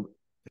having,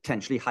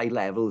 potentially high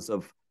levels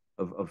of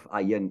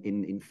iron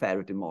in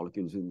ferritin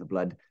molecules in the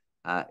blood,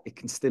 it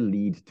can still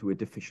lead to a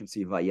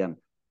deficiency of iron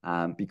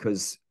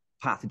because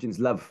pathogens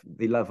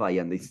love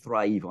iron. They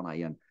thrive on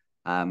iron.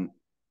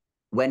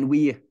 When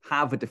we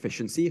have a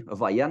deficiency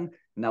of iron,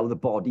 now the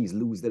bodies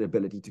lose their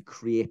ability to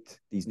create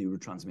these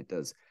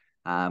neurotransmitters.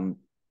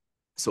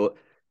 So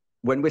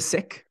when we're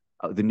sick,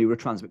 the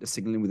neurotransmitter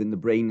signaling within the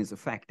brain is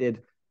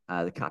affected,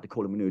 the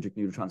catecholaminergic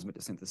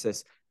neurotransmitter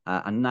synthesis,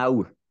 and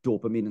now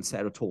dopamine and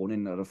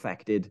serotonin are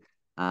affected.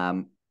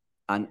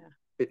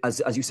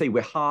 As you say,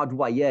 we're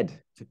hardwired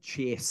to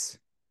chase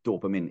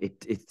dopamine.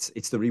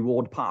 It's the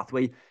reward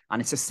pathway,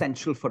 and it's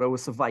essential for our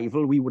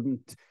survival. We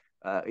wouldn't,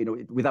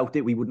 without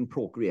it, we wouldn't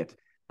procreate.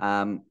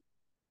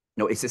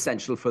 It's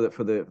essential for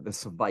the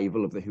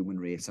survival of the human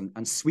race.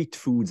 And sweet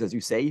foods, as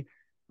you say,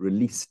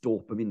 release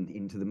dopamine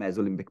into the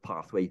mesolimbic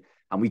pathway,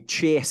 and we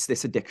chase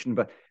this addiction.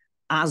 But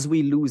as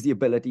we lose the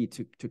ability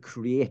to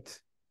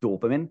create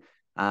dopamine,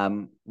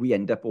 we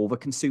end up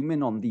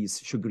over-consuming on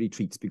these sugary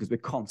treats because we're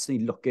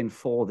constantly looking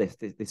for this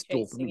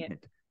dopamine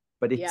hit.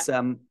 But it's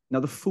now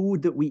the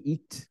food that we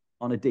eat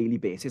on a daily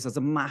basis has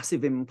a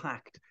massive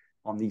impact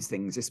on these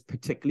things. It's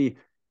particularly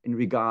in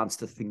regards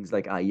to things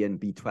like iron,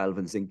 B12,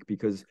 and zinc,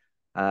 because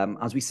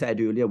as we said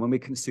earlier, when we're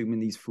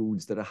consuming these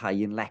foods that are high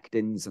in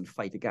lectins and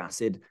phytic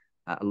acid,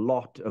 a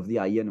lot of the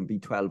iron and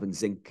B12 and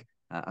zinc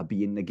are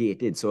being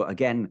negated. So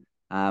again,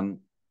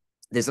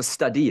 there's a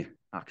study,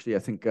 actually, I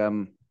think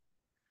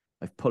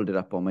I've pulled it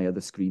up on my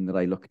other screen that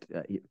I looked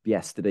at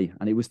yesterday,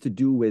 and it was to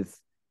do with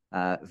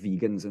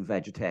vegans and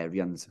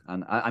vegetarians.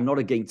 And I'm not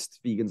against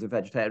vegans and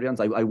vegetarians.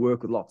 I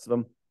work with lots of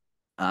them.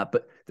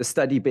 But the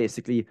study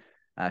basically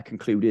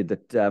concluded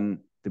that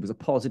there was a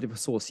positive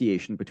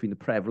association between the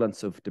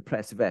prevalence of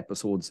depressive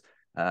episodes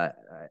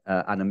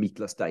and a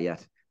meatless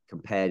diet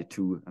compared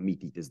to a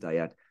meat eater's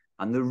diet.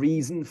 And the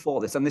reason for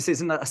this, and this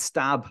isn't a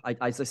stab,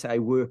 as I say, I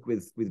work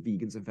with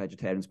vegans and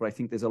vegetarians, but I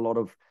think there's a lot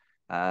of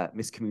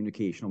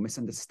miscommunication or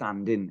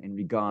misunderstanding in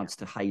regards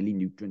to highly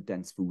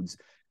nutrient-dense foods,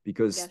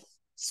 because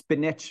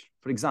spinach,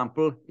 for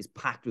example, is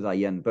packed with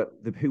iron,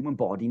 but the human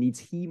body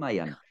needs heme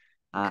iron.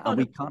 And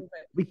we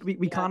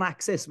can't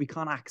access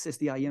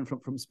the iron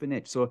from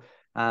spinach. So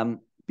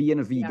being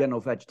a vegan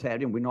or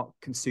vegetarian, we're not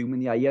consuming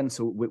the iron,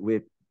 so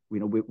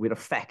we're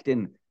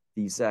affecting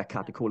these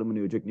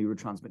catecholinergic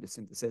neurotransmitter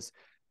synthesis.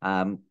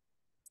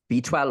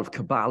 B12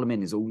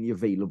 cobalamin is only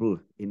available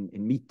in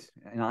meat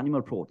and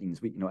animal proteins.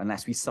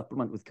 Unless we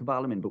supplement with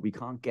cobalamin, but we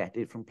can't get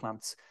it from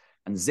plants.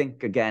 And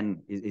zinc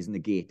again is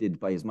negated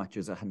by as much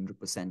as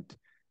 100%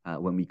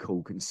 when we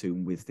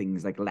co-consume with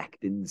things like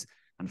lectins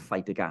and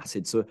phytic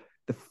acid. So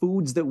the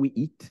foods that we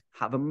eat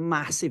have a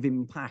massive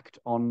impact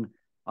on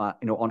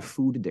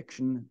food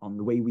addiction, on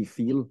the way we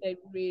feel. They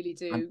really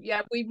do.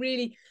 We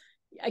really,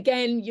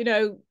 again,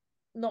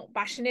 not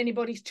bashing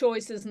anybody's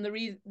choices and the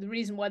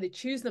reason why they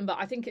choose them, but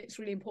I think it's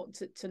really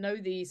important to know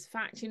these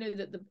facts.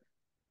 That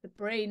the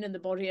brain and the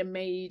body are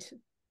made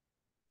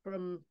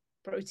from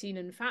protein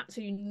and fat, so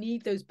you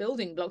need those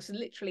building blocks. And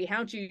literally,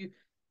 how do you,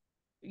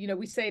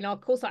 we say in our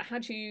course, like, how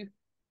do you,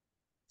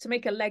 to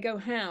make a Lego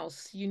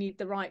house, you need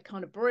the right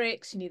kind of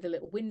bricks, you need the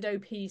little window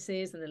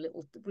pieces and the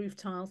little roof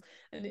tiles.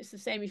 And it's the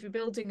same if you're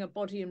building a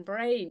body and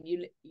brain,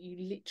 you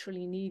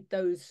literally need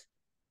those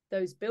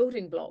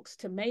building blocks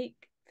to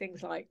make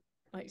things like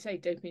you say,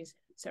 dopamine,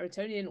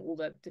 serotonin, all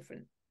the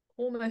different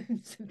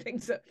hormones and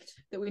things that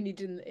we need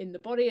in the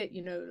body.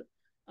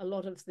 A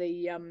lot of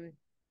the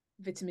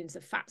vitamins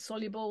are fat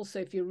soluble. So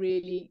if you're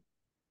really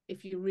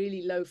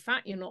low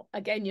fat, you're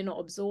not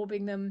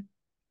absorbing them.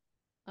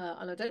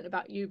 And I don't know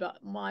about you, but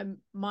my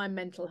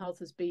mental health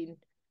has been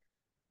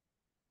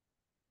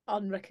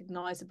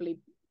unrecognizably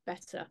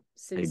better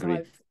since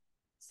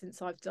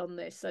I've done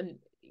this. And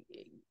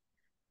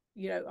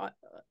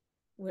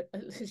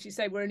as you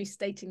say, we're only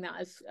stating that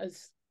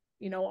as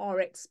our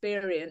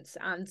experience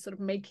and sort of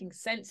making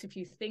sense if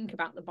you think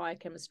about the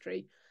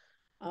biochemistry.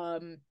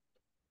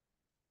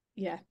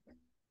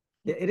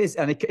 It is,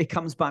 and it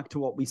comes back to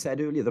what we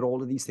said earlier, that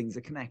all of these things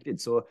are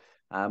connected. So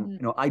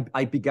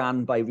I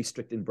began by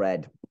restricting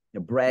bread.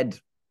 Bread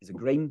is a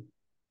grain.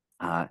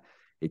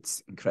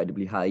 It's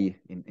incredibly high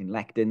in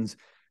lectins.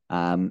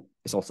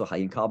 It's also high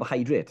in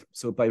carbohydrate.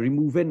 So by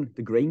removing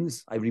the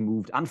grains, and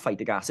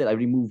phytic acid, I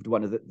removed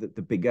one of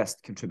the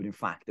biggest contributing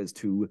factors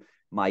to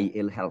my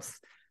ill health.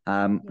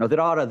 Now, there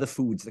are other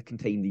foods that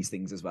contain these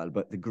things as well,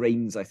 but the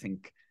grains, I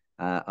think,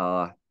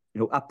 are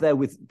up there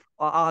with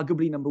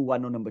arguably number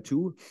one or number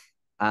two.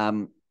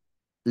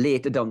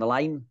 Later down the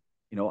line,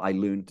 I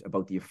learned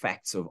about the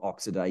effects of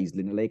oxidized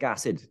linoleic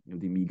acid,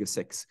 the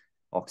omega-6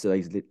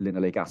 oxidized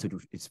linoleic acid,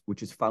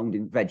 which is found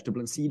in vegetable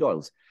and seed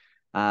oils.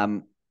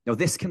 Now,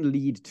 this can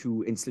lead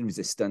to insulin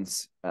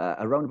resistance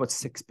around about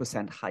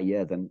 6%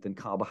 higher than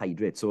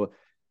carbohydrate. So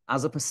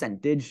as a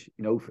percentage,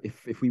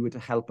 if we were to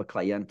help a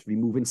client,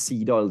 removing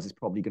seed oils is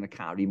probably going to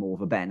carry more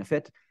of a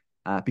benefit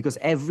because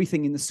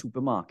everything in the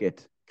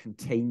supermarket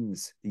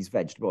contains these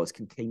vegetables,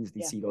 contains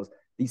these seed oils.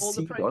 All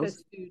the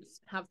processed foods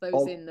have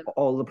those in them.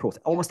 All the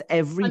process, almost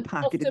every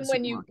packet.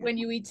 Often when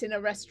you eat in a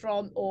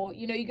restaurant or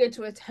you go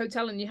to a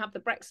hotel and you have the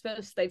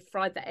breakfast, they've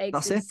fried the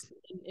eggs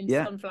in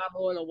sunflower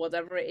oil or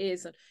whatever it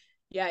is, and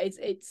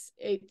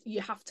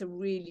you have to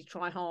really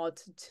try hard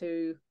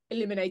to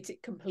eliminate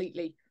it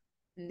completely.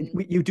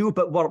 You do,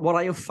 but what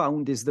I have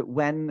found is that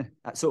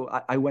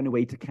I went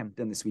away to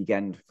Kempton this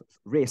weekend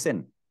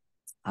racing,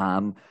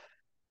 and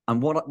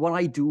what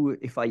I do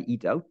if I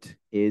eat out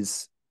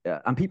is.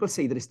 And people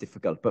say that it's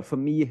difficult, but for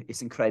me,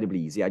 it's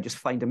incredibly easy. I just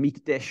find a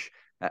meat dish.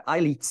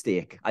 I'll eat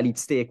steak. I'll eat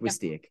steak with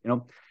steak.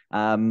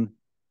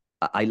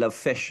 I love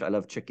fish. I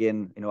love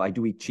chicken. I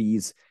do eat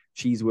cheese.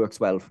 Cheese works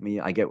well for me.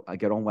 I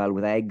get on well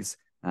with eggs.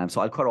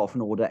 So I'll quite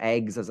often order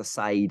eggs as a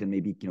side and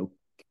maybe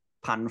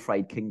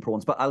pan-fried king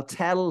prawns. But I'll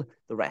tell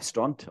the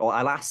restaurant, or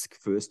I'll ask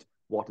first,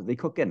 what are they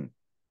cooking?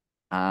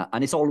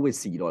 And it's always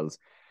seed oils.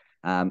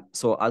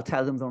 So I'll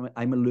tell them that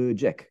I'm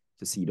allergic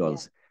to seed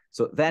oils. Yeah.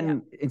 So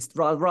then it's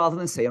rather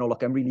than saying, oh,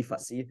 look, I'm really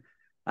fussy.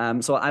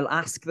 So I'll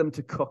ask them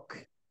to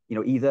cook,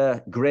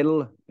 either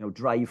grill,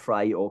 dry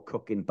fry, or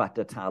cook in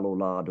butter, tallow,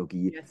 lard, or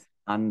ghee. Yes.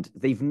 And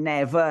they've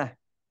never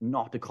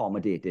not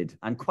accommodated.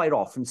 And quite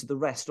often, so the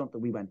restaurant that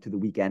we went to the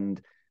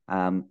weekend,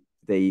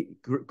 they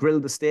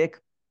grilled the steak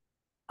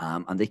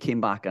and they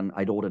came back and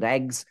I'd ordered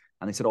eggs.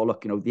 And they said, oh,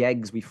 look, the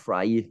eggs we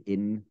fry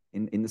in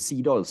the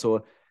seed oil.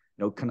 So,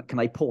 can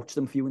I poach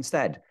them for you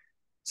instead?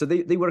 So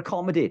they were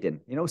accommodating,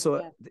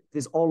 so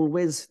there's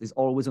always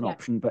an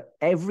option. But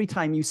every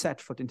time you set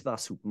foot into that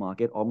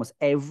supermarket, almost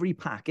every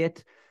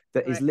packet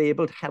that is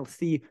labeled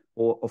healthy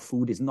or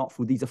food is not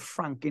food. These are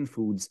franken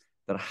foods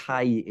that are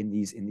high in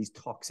these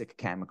toxic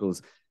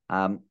chemicals.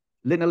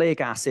 Linoleic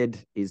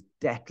acid is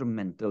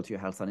detrimental to your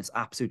health, and it's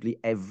absolutely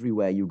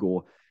everywhere you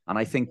go. And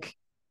I think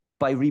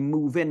by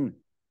removing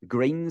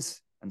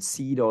grains and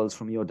seed oils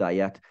from your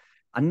diet,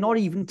 and not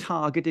even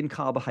targeting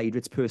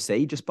carbohydrates per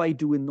se, just by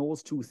doing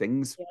those two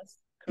things,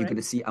 you're going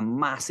to see a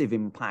massive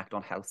impact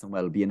on health and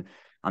well-being.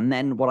 And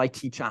then what I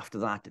teach after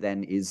that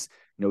then is,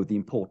 the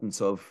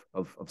importance of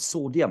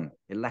sodium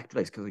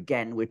electrolytes, because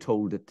again, we're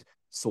told that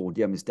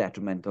sodium is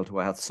detrimental to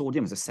our health.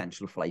 Sodium is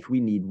essential for life. We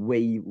need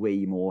way,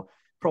 way more,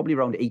 probably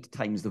around 8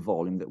 times the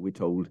volume that we're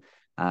told.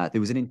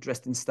 There was an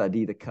interesting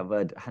study that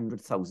covered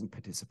 100,000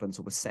 participants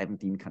over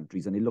 17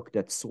 countries, and they looked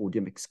at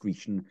sodium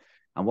excretion.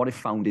 And what it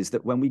found is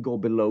that when we go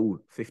below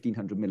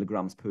 1,500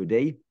 milligrams per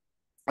day,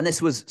 and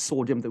this was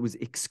sodium that was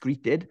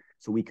excreted,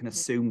 so we can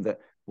assume that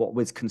what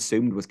was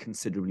consumed was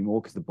considerably more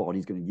because the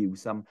body's going to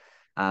use some.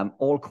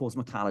 All-cause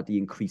mortality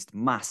increased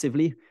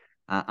massively,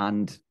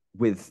 and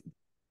with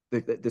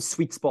the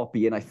sweet spot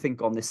being, I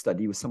think, on this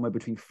study was somewhere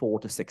between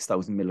 4,000 to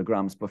 6,000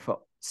 milligrams. But for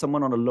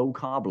someone on a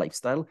low-carb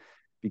lifestyle,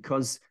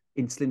 because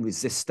insulin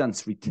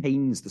resistance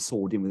retains the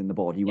sodium within the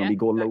body when we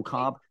go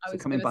low-carb. I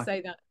was going to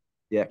say that.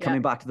 Yeah,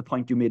 coming back to the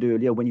point you made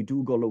earlier, when you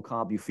do go low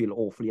carb, you feel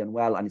awfully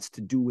unwell, and it's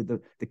to do with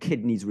the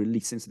kidneys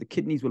releasing. So the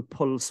kidneys will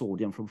pull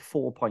sodium from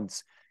 4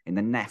 points in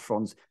the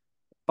nephrons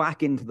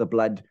back into the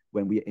blood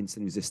when we are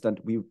insulin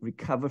resistant. We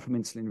recover from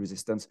insulin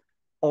resistance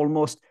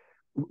almost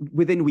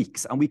within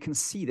weeks, and we can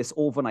see this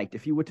overnight.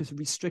 If you were to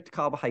restrict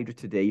carbohydrate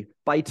today,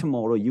 by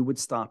tomorrow, you would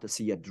start to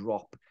see a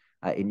drop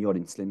in your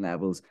insulin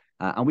levels,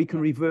 and we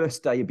can reverse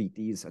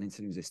diabetes and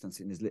insulin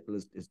resistance in as little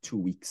as 2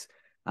 weeks.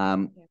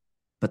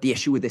 But the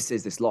issue with this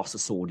is this loss of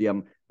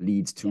sodium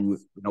leads to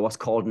what's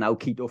called now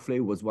keto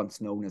flu, was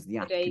once known as the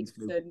Atkins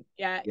flu.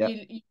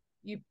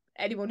 You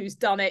anyone who's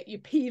done it, you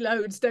pee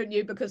loads, don't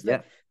you? Because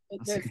the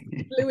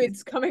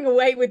fluid's coming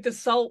away with the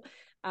salt,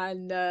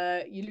 and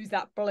you lose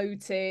that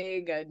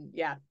bloating, and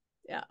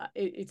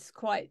it's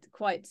quite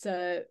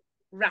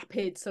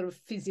rapid sort of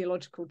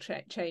physiological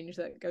change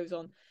that goes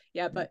on.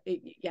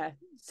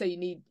 So you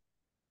need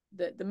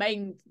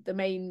the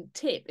main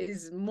tip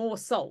is more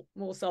salt.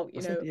 When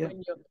you're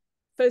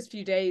first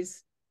few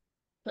days,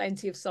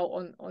 plenty of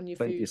salt on your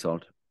food. Plenty of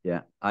salt.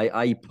 Yeah.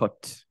 I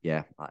put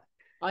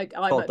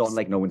salt on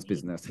like no one's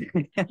business.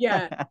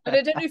 Yeah. And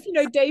I don't know if you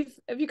know Dave,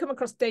 have you come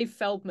across Dave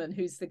Feldman,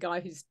 who's the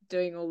guy who's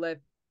doing all the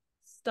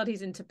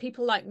studies into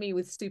people like me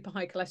with super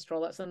high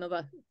cholesterol?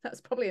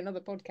 That's probably another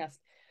podcast.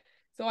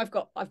 So I've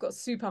got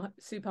super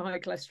high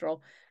cholesterol,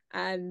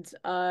 and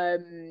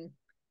they're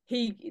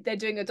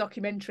doing a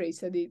documentary.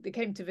 So they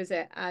came to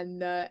visit,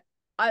 and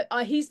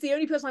he's the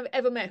only person I've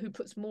ever met who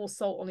puts more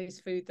salt on his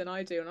food than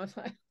I do. And I was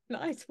like,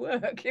 nice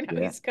work,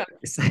 He's kind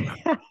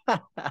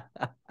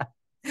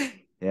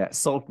of...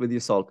 salt with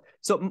your salt.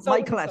 So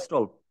my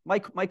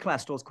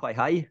cholesterol is quite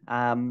high.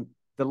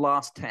 The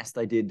last test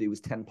I did, it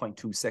was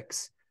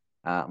 10.26.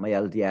 My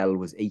LDL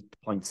was 8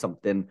 point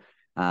something.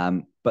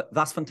 But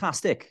that's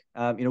fantastic.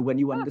 When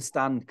you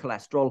understand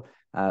cholesterol,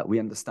 we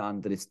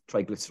understand that it's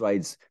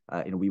triglycerides.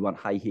 We want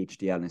high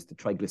HDL, and it's the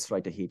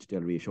triglyceride to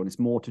HDL ratio, and it's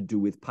more to do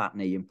with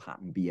pattern A and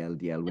pattern B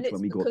LDL. Which,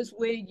 when we because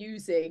we're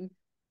using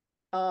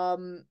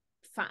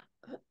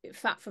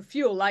fat for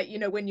fuel, like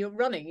when you're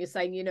running, you're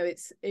saying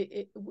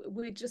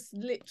we're just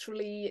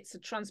literally, it's a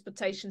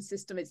transportation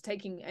system. It's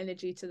taking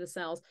energy to the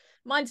cells.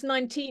 Mine's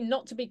 19,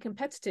 not to be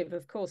competitive,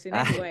 of course, in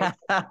any way.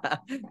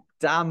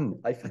 Damn.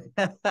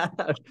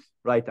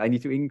 Right, I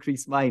need to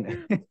increase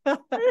mine.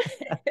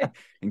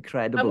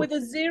 Incredible. And with a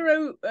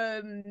zero,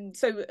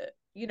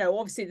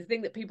 obviously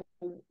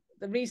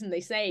the reason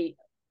they say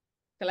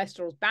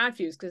cholesterol is bad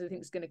for you is because they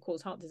think it's going to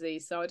cause heart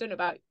disease. So I don't know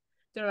about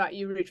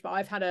you, Rich, but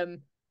I've had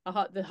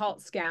the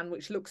heart scan,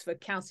 which looks for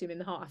calcium in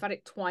the heart. I've had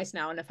it twice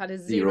now, and I've had a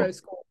zero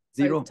score.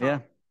 Zero,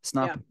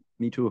 snap. Yeah.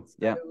 Me too.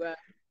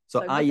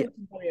 So I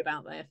worry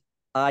about there.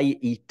 I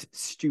eat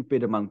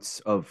stupid amounts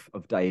of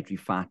dietary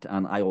fat,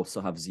 and I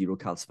also have zero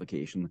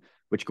calcification,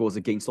 which goes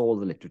against all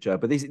the literature.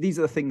 But these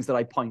are the things that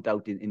I point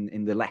out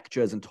in the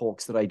lectures and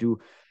talks that I do.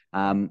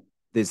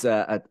 There's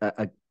a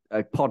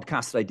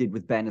podcast that I did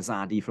with Ben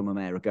Azadi from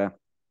America,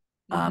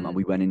 and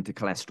we went into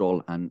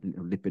cholesterol and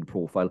lipid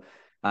profile.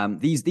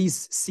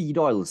 These seed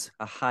oils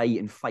are high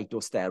in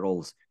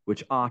phytosterols,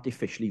 which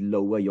artificially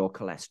lower your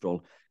cholesterol.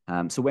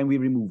 So when we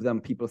remove them,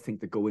 people think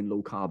that going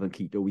low carb and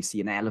keto, we see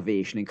an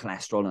elevation in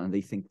cholesterol, and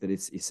they think that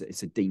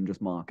it's a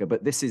dangerous marker.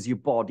 But this is your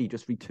body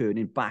just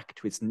returning back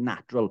to its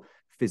natural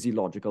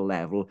physiological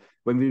level.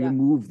 When we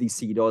remove these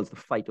seed oils, the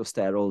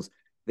phytosterols,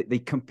 they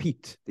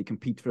compete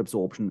for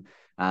absorption.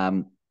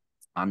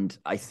 And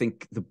I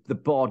think the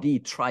body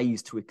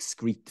tries to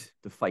excrete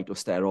the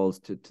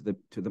phytosterols to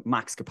the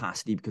max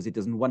capacity because it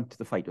doesn't want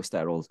the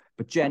phytosterols.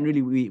 But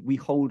generally, we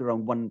hold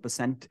around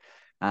 1%.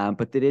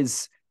 But there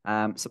is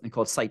something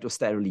called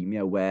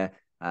cytosterolemia, where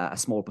a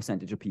small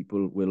percentage of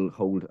people will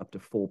hold up to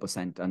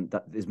 4%, and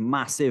that there's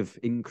massive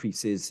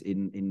increases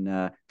in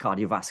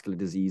cardiovascular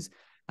disease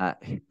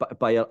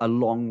by a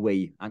long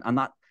way. And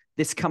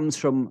this comes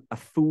from a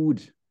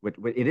food.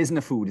 It isn't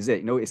a food, is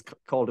it? It's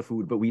called a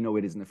food, but we know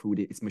it isn't a food.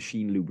 It's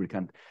machine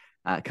lubricant.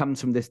 It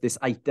comes from this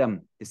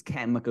item, this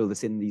chemical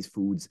that's in these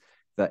foods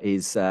that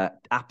is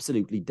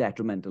absolutely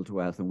detrimental to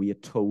health, and we are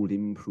told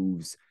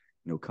improves,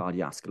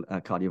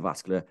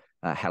 cardiovascular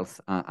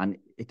health, and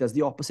it does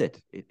the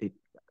opposite. It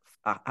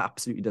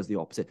absolutely does the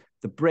opposite.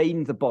 The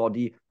brain, the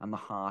body, and the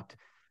heart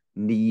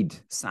need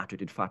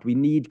saturated fat. We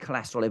need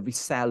cholesterol. Every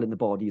cell in the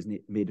body is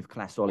made of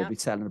cholesterol. Yeah. Every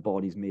cell in the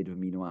body is made of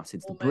amino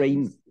acids.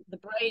 Hormones, The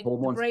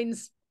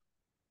brain's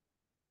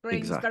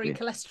very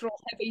cholesterol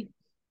heavy.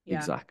 Yeah.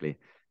 Exactly.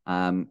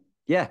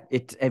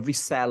 Every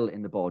cell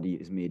in the body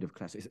is made of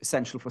cholesterol. It's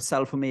essential for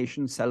cell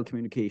formation, cell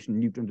communication,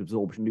 nutrient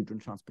absorption,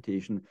 nutrient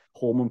transportation,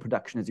 hormone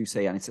production, as you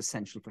say, and it's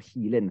essential for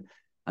healing.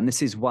 And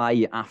this is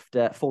why,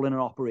 after following an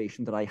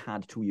operation that I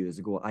had 2 years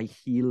ago, I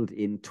healed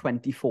in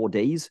 24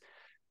 days.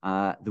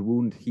 The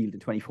wound healed in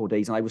 24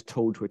 days, and I was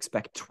told to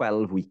expect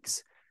 12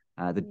 weeks.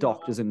 The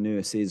doctors and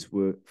nurses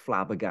were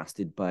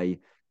flabbergasted by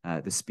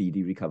the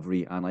speedy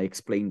recovery, and I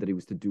explained that it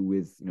was to do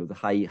with the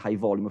high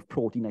volume of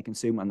protein I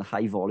consume and the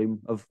high volume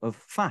of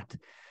fat.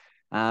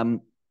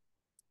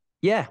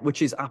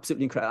 Which is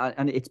absolutely incredible,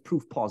 and it's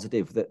proof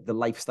positive that the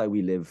lifestyle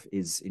we live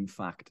is in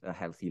fact a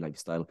healthy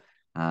lifestyle.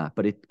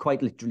 But it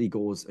quite literally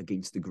goes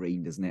against the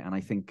grain, doesn't it? And I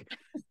think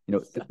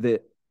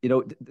the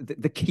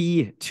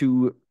key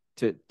to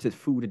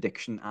food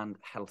addiction and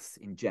health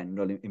in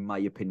general, in my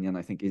opinion,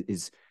 I think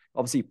is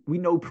obviously, we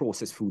know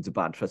processed foods are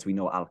bad for us. We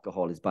know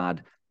alcohol is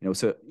bad.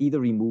 So either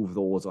remove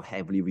those or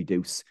heavily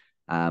reduce.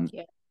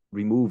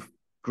 Remove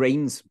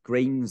grains.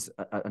 Grains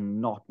are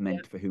not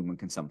meant for human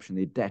consumption.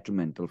 They're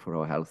detrimental for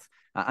our health.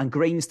 And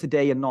grains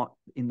today are not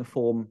in the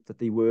form that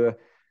they were.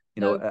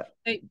 They've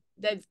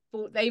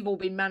all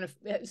been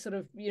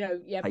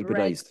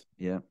hybridized.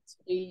 To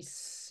be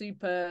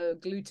super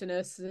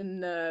glutinous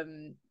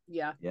and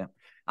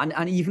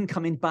And even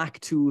coming back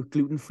to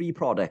gluten-free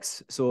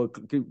products. So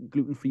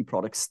gluten-free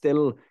products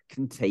still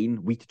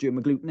contain wheat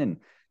germ agglutinin,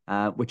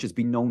 which has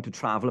been known to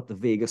travel up the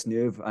vagus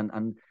nerve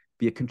and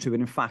be a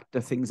contributing factor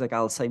to things like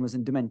Alzheimer's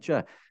and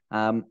dementia.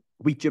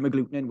 Wheat germ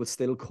agglutinin will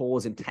still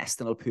cause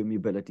intestinal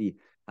permeability,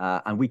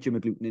 and wheat germ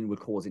agglutinin will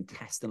cause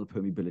intestinal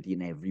permeability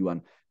in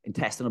everyone.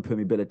 Intestinal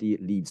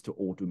permeability leads to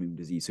autoimmune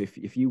disease. So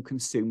if you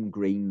consume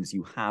grains,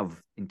 you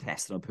have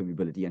intestinal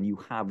permeability and you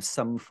have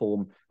some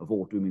form of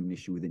autoimmune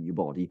issue within your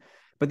body.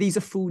 But these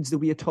are foods that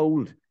we are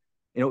told,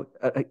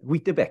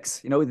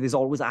 Weetabix, there's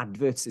always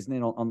adverts, isn't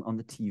it, on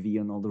the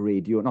TV and on the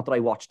radio. Not that I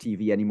watch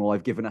TV anymore.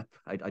 I've given up.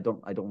 I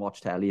don't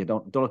watch telly. I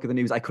don't look at the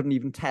news. I couldn't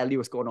even tell you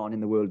what's going on in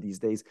the world these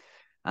days.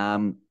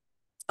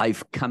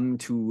 I've come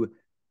to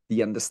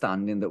the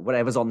understanding that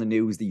whatever's on the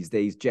news these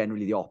days,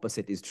 generally the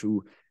opposite is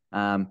true.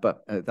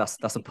 But that's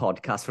a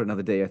podcast for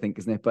another day, I think,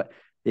 isn't it? But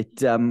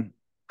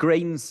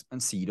grains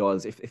and seed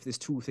oils, if there's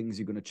two things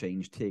you're going to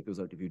change, take those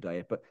out of your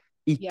diet. But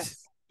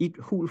eat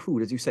whole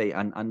food, as you say,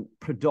 and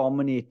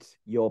predominate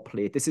your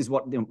plate. This is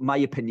what my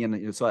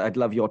opinion. So I'd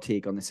love your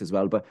take on this as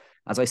well. But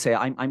as I say,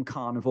 I'm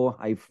carnivore.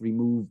 I've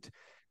removed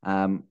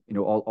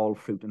all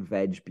fruit and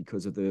veg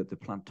because of the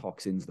plant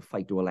toxins, the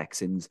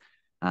phytoalexins,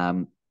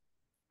 and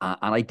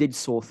I did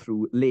so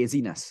through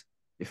laziness.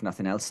 If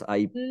nothing else,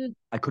 I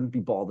couldn't be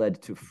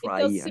bothered to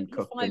fry and cook. It does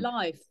simplify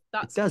life.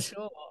 That's for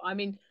sure. I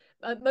mean,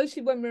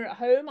 mostly when we're at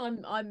home,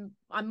 I'm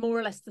more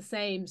or less the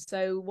same.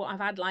 So what I've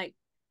had,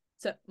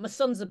 so my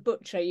son's a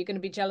butcher. You're going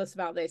to be jealous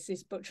about this.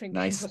 He's butchering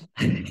nice,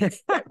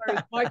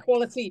 high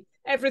quality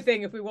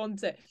everything if we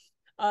want it.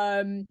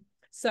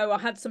 So I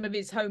had some of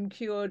his home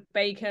cured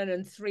bacon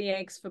and 3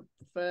 eggs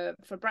for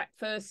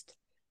breakfast.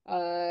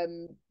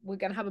 We're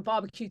going to have a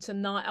barbecue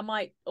tonight. I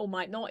might or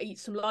might not eat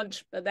some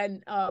lunch, but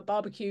then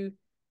barbecue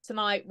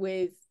tonight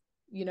with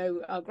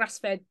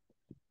grass-fed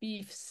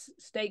beef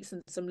steaks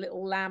and some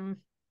little lamb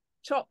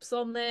chops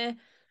on there.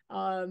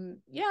 I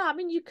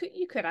mean, you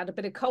could add a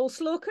bit of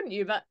coleslaw, couldn't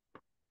you? But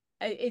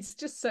it's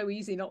just so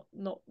easy not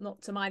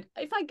to mind.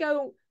 If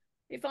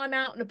I'm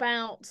out and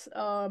about,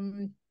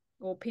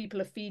 or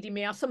people are feeding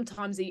me, I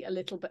sometimes eat a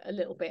little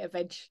bit of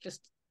veg,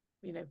 just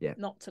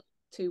not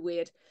too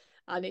weird.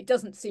 And it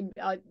doesn't seem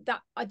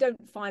that I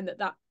don't find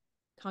that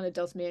kind of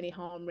does me any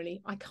harm,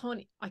 really. I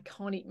can't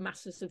eat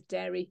masses of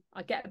dairy.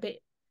 I get a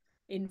bit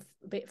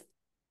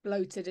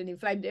bloated and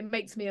inflamed. It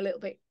makes me a little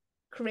bit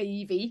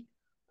cravey.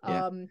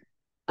 And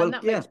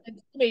that makes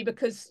sense to me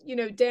because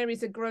dairy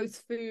is a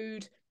growth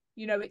food.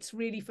 It's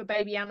really for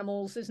baby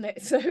animals, isn't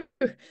it? So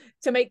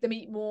to make them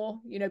eat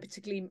more,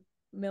 particularly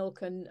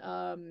milk and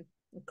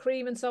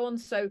cream and so on.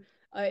 So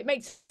it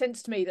makes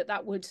sense to me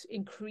that would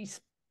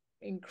increase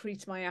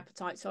my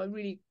appetite. So I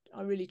really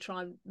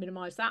try and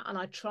minimize that, and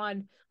I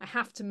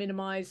have to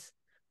minimize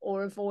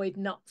or avoid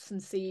nuts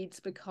and seeds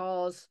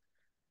because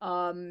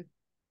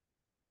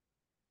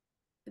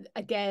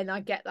again, I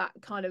get that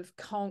kind of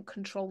can't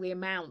control the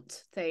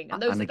amount thing,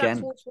 and that's what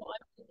I'm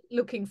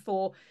looking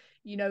for,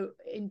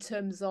 in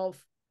terms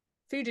of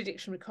food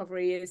addiction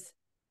recovery, is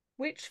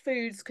which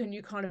foods can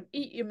you kind of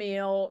eat your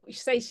meal, you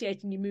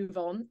satiate and you move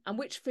on, and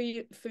which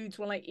foods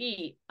will I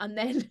eat, and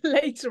then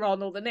later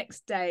on or the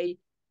next day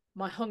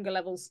my hunger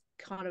levels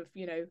kind of,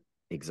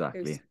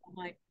 Exactly.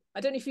 I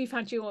don't know if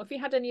if you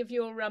had any of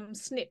your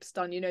SNPs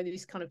done,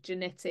 these kind of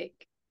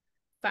genetic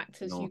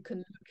factors you can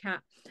look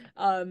at.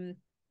 And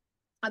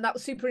that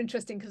was super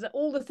interesting because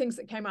all the things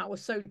that came out were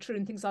so true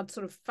and things I'd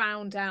sort of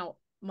found out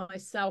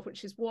myself,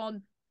 which is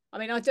one, I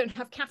mean, I don't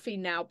have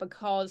caffeine now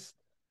because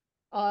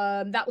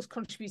that was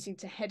contributing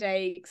to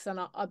headaches, and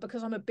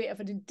because I'm a bit of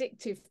an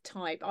addictive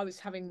type, I was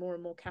having more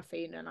and more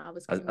caffeine, and I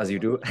was as you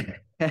do.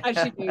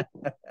 As you do.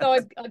 So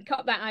I'd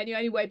cut that out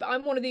anyway. But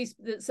I'm one of these.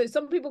 So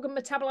some people can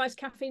metabolize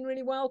caffeine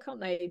really well, can't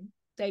they?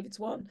 David's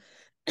one.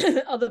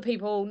 Other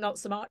people not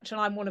so much, and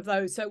I'm one of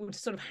those. So it would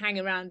sort of hang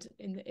around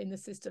in the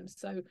system.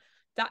 So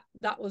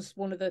that was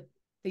one of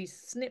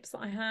these SNPs that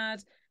I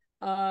had.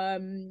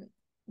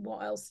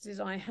 What else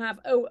did I have?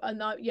 Oh,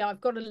 and I've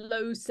got a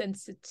low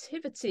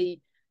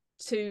sensitivity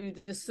to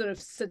the sort of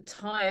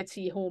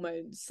satiety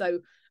hormones.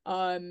 So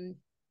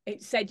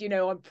it said,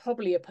 I'm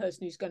probably a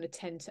person who's going to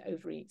tend to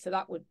overeat. So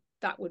that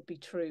would be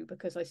true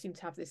because I seem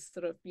to have this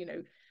sort of,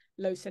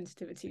 low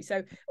sensitivity.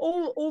 So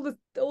all the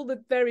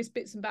various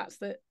bits and bats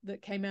that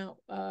came out.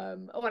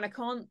 And I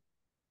can't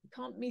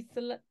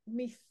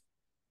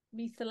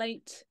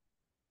methylate.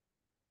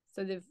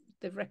 So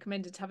they've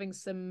recommended having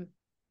some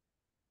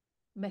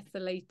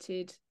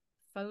methylated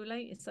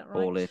folate. Is that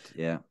right? Folate,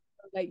 yeah.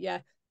 Folate, yeah.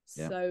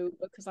 So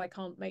because I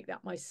can't make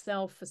that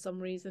myself for some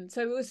reason,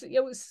 so it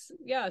was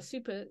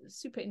super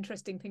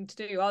interesting thing to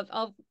do.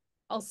 I'll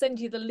send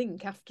you the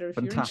link after if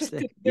you're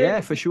interested.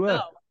 Yeah, for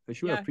sure. For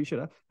sure, yeah. Appreciate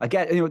that. I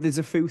get, there's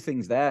a few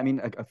things there. I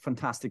mean, a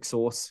fantastic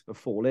source of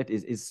folate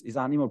is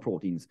animal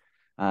proteins.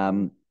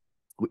 I'll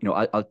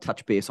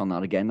touch base on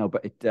that again now,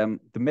 but the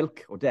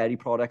milk or dairy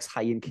products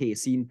high in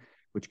casein,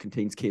 which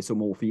contains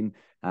casomorphine,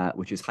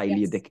 which is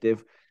highly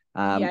addictive.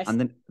 And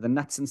then the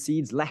nuts and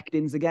seeds,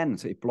 lectins again,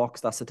 so it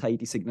blocks that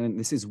satiety signal. And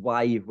this is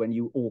why when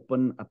you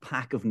open a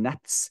pack of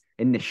nuts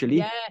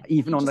initially,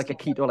 even on like a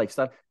keto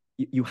lifestyle,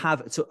 you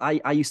have, so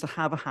I used to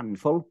have a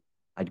handful,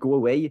 I'd go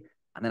away,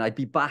 and then I'd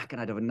be back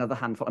and I'd have another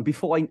handful. And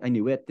before I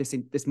knew it,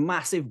 this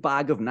massive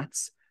bag of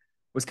nuts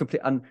was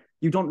complete. And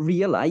you don't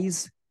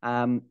realize,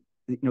 the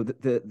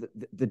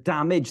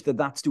damage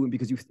that's doing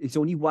because it's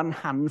only one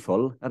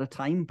handful at a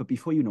time. But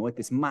before you know it,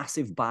 this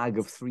massive bag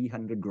of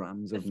 300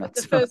 grams of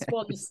nuts. The first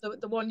one's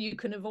the one you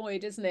can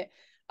avoid, isn't it?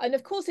 And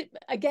of course, it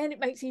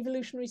makes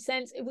evolutionary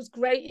sense. It was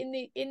great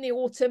in the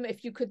autumn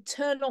if you could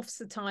turn off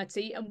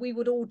satiety, and we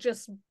would all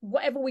just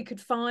whatever we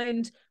could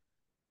find.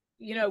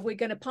 We're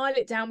going to pile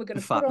it down. We're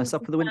going to fatness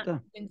up for the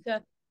winter.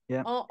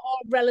 Yeah, our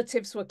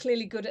relatives were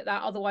clearly good at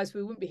that. Otherwise,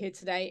 we wouldn't be here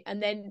today.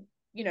 And then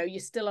you're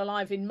still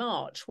alive in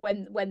March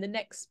when the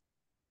next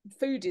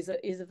food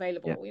is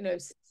available.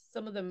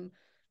 Some of them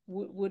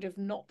would have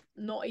not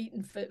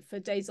eaten for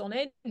days on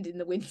end in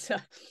the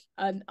winter,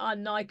 and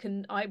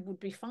I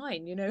would be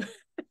fine.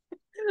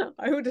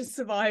 I would have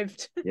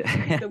survived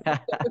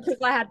because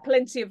I had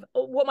plenty of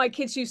what my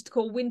kids used to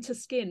call winter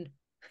skin.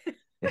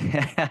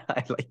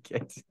 I like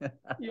it.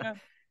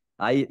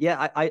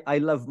 I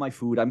love my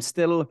food. I'm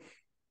still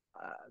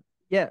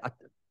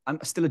I'm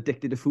still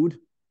addicted to food,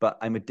 but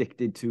I'm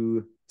addicted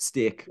to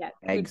steak,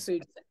 eggs. Good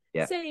food.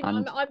 Yeah. Same.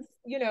 I'm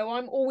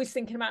I'm always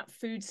thinking about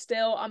food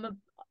still.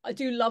 I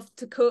do love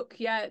to cook,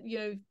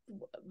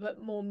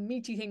 but more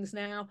meaty things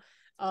now.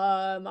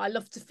 I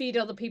love to feed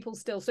other people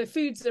still. So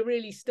food's a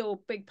really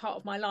still big part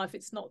of my life.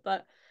 It's not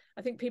that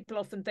I think people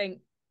often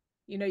think,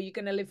 you're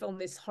going to live on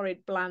this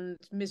horrid, bland,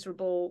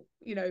 miserable,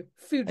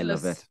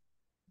 foodless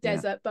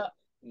desert. But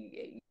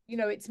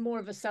it's more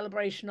of a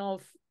celebration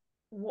of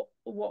a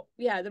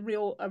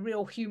real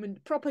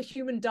proper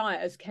human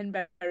diet, as Ken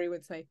Berry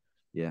would say.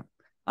 Yeah.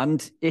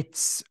 And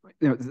it's,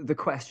 the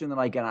question that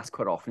I get asked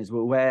quite often is,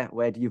 well,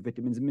 where do your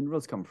vitamins and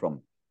minerals come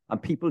from?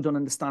 And people don't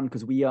understand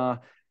because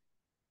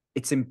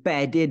it's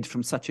embedded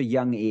from such a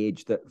young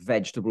age that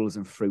vegetables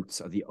and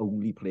fruits are the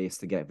only place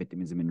to get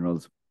vitamins and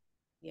minerals.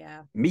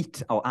 Yeah.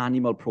 Meat or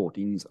animal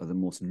proteins are the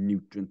most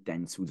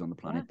nutrient-dense foods on the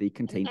planet. They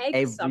contain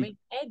eggs.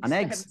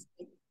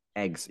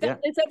 Eggs.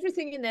 There's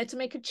everything in there to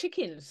make a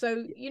chicken.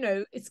 So,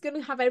 it's going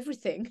to have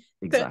everything.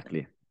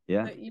 Exactly.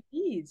 That you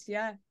need.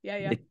 Yeah.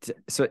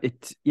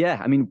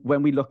 I mean,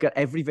 when we look at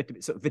every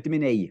vitamin, so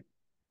vitamin A,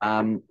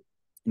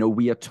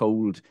 we are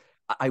told,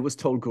 I was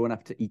told growing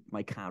up to eat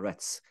my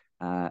carrots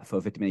for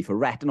vitamin A, for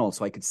retinol,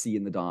 so I could see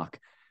in the dark.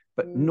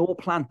 But no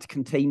plant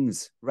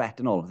contains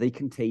retinol. They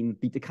contain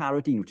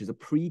beta-carotene, which is a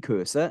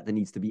precursor that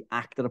needs to be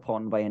acted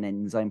upon by an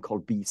enzyme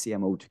called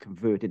BCMO to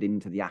convert it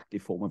into the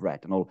active form of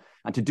retinol.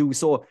 And to do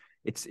so,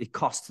 it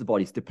costs the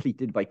body. It's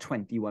depleted by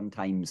 21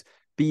 times.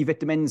 B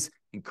vitamins,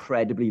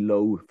 incredibly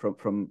low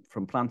from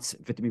plants.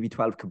 Vitamin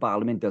B12,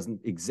 cobalamin,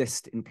 doesn't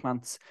exist in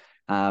plants.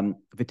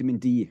 Vitamin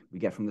D, we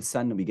get from the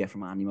sun and we get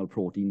from animal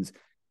proteins.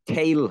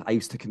 Kale, I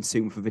used to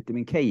consume for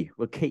vitamin K.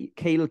 Well,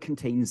 kale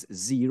contains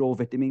 0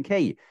 vitamin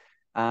K.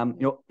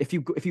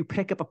 If you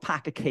pick up a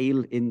pack of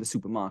kale in the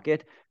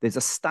supermarket, there's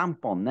a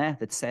stamp on there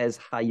that says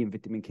high in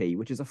vitamin K,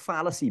 which is a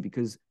fallacy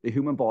because the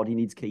human body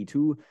needs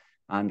K2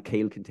 and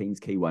kale contains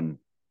K1.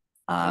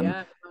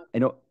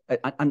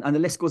 And the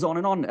list goes on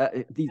and on.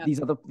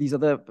 These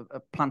other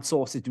plant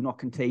sources do not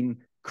contain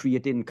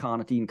creatine,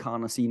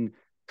 carnitine,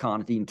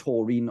 carnitine,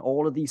 taurine,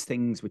 all of these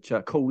things, which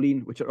are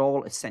choline, which are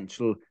all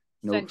essential.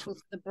 Essential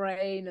to the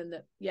brain and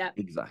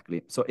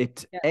exactly. So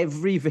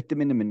every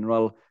vitamin and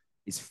mineral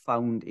is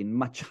found in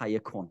much higher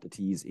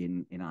quantities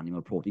in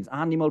animal proteins.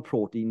 Animal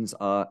proteins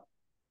are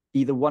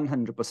either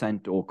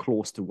 100% or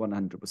close to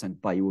 100%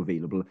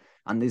 bioavailable,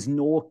 and there's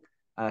no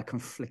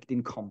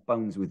conflicting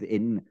compounds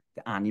within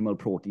the animal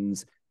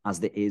proteins as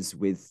there is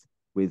with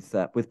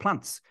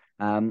plants.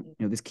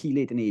 There's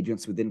chelating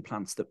agents within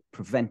plants that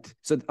prevent.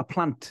 So a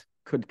plant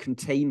could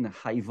contain a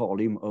high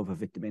volume of a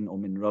vitamin or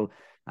mineral,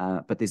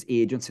 but there's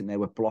agents in there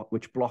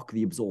which block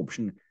the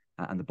absorption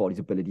and the body's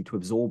ability to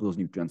absorb those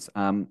nutrients.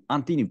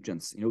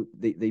 Anti-nutrients,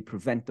 they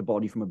prevent the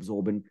body from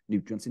absorbing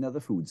nutrients in other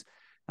foods.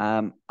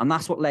 And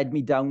that's what led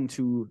me down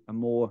to a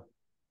more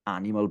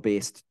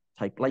animal-based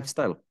type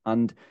lifestyle.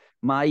 And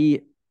my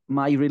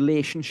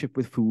relationship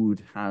with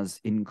food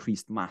has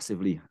increased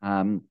massively.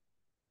 When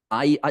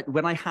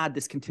I had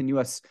this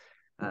continuous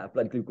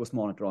blood glucose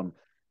monitor on,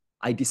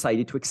 I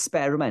decided to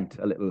experiment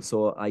a little.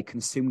 So I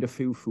consumed a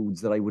few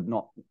foods that I would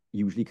not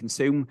usually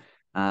consume.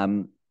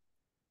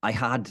 I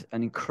had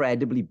an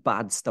incredibly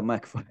bad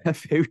stomach for a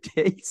few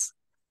days.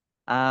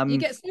 You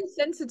get so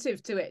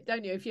sensitive to it,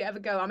 don't you? If you ever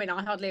go, I mean,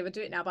 I hardly ever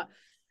do it now, but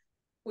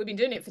we've been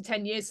doing it for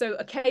 10 years. So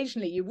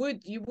occasionally you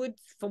would,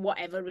 for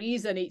whatever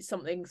reason, eat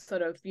something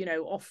sort of,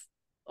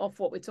 off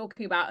what we're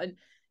talking about. And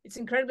it's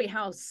incredibly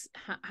how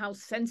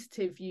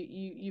sensitive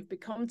you've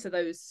become to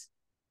those,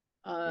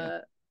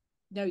 to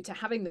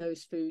having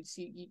those foods.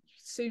 You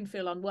soon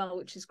feel unwell,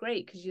 which is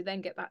great because you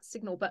then get that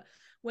signal. But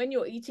when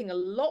you're eating a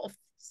lot of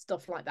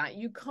stuff like that,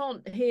 you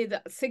can't hear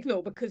that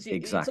signal because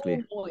it's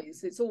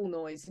all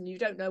noise, and you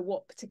don't know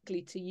what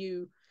particularly to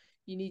you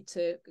need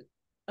to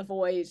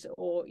avoid,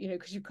 or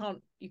because you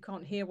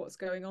can't hear what's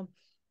going on.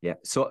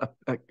 So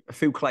a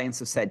few clients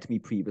have said to me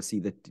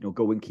previously that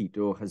going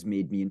keto has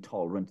made me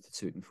intolerant to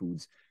certain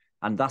foods,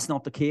 and that's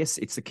not the case.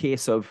 It's a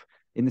case of,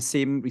 in the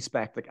same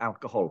respect, like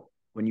alcohol.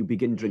 When you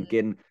begin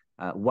drinking,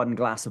 one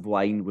glass of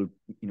wine will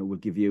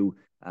give you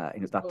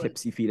that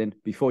tipsy feeling.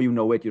 Before you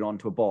know it, you're on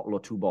to a bottle or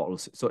 2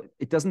 bottles. So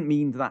it doesn't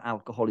mean that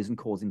alcohol isn't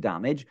causing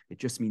damage. It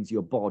just means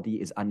your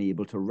body is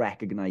unable to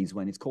recognize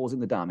when it's causing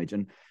the damage.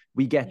 And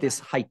we get this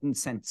heightened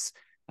sense,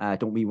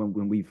 don't we,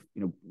 when we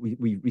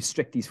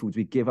restrict these foods.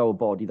 We give our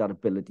body that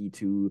ability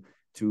to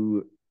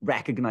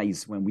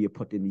recognize when we are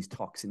putting these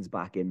toxins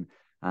back in.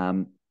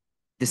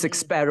 This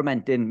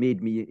experimenting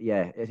made me,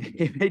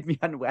 it made me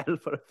unwell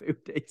for a few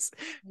days.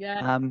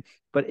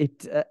 But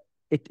it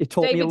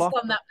taught me a lot.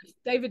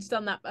 David's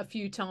done that a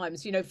few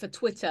times, for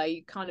Twitter.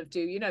 You kind of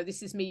do,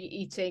 this is me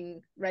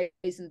eating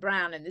raisin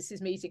bran, and this is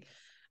me eating,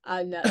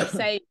 and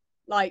say,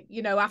 like,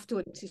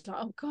 afterwards he's like,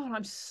 oh God,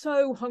 I'm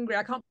so hungry.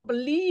 I can't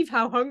believe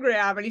how hungry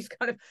I am. And he's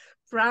kind of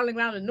prowling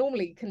around, and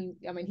normally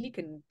he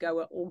can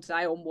go all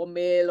day on one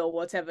meal or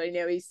whatever.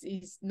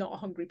 He's not a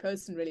hungry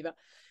person really, but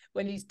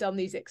when he's done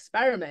these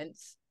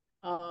experiments,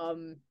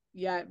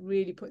 it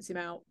really puts him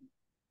out.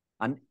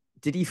 And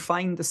did he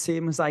find the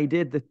same as I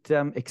did, that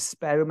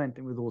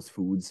experimenting with those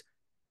foods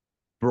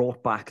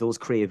brought back those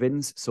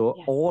cravings? So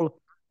all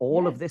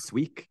of this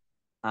week,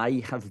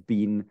 I have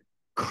been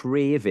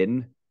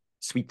craving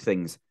sweet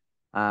things.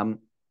 I've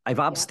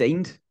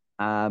abstained,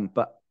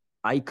 but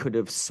I could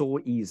have so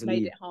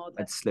easily made it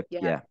harder. Slipped.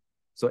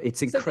 So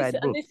it's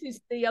incredible. And this is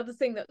the other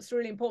thing that's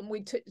really important.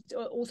 We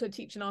also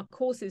teach in our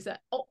courses that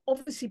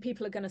obviously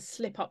people are going to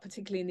slip up,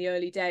 particularly in the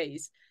early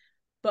days.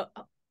 But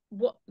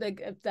what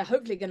they're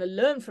hopefully going to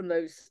learn from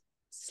those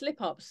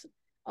slip-ups,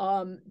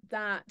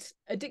 that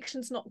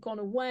addiction's not gone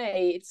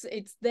away.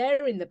 It's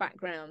there in the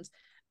background.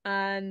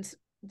 And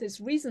there's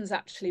reasons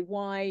actually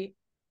why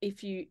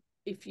if you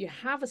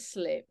have a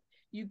slip,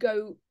 you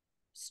go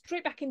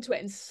straight back into it,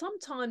 and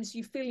sometimes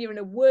you feel you're in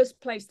a worse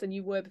place than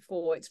you were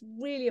before. It's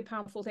really a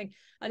powerful thing,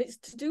 and it's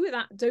to do with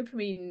that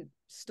dopamine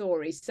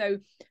story. So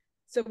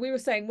we were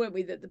saying, weren't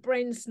we, that the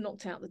brain's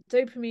knocked out the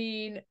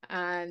dopamine,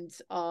 and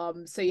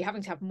so you're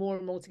having to have more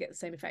and more to get the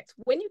same effect.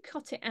 When you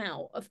cut it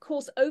out, of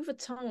course, over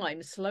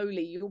time,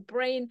 slowly, your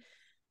brain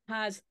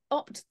has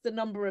upped the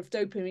number of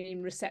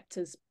dopamine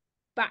receptors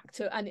back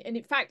to, and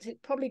in fact, it's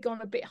probably gone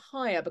a bit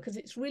higher because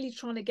it's really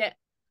trying to get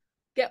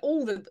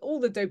all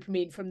the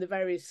dopamine from the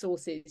various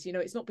sources.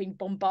 It's not being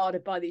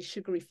bombarded by these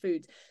sugary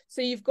foods.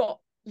 So you've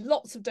got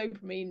lots of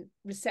dopamine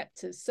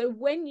receptors. So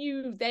when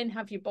you then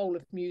have your bowl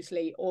of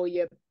muesli or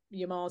your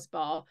Mars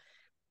bar,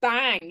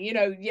 bang,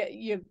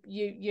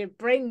 your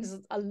brain's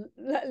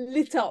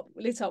lit up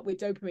with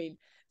dopamine.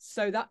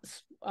 So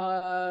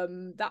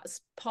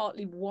that's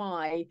partly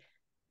why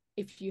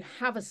if you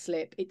have a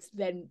slip, it's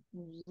then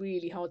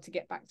really hard to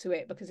get back to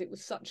it because it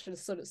was such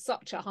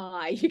a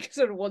high. You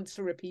sort of want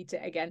to repeat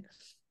it again.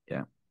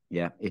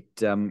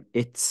 It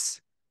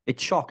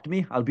shocked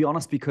me, I'll be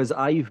honest, because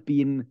I've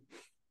been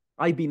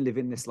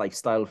living this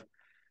lifestyle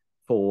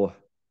for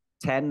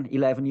 10,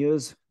 11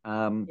 years.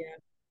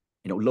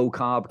 Low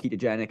carb,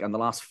 ketogenic, and the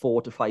last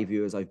 4 to 5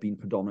 years I've been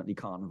predominantly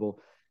carnivore.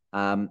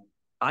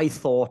 I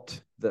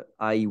thought that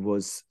I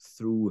was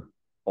through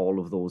all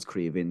of those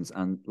cravings,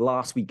 and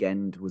last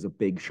weekend was a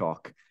big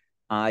shock.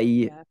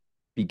 I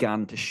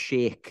began to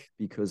shake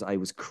because I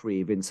was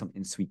craving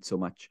something sweet so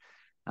much.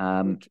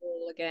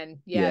 Withdrawal again.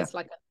 Yeah, it's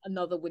like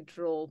another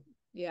withdrawal.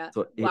 Yeah.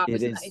 So wow,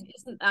 it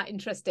isn't that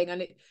interesting?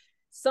 And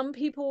some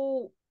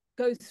people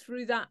go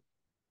through that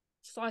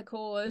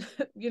cycle,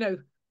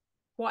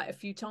 quite a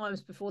few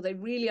times before they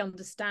really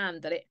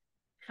understand that it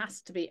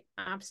has to be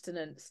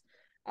abstinence.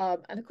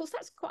 And of course,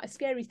 that's quite a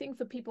scary thing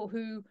for people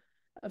who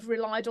have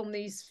relied on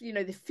these,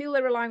 they feel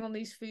they're relying on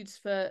these foods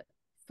for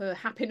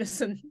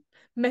happiness and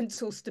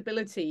mental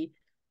stability.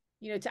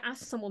 To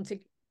ask someone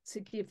to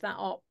give that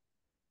up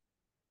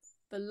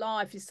for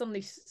life is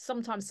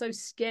sometimes so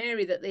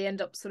scary that they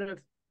end up sort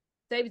of,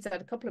 David's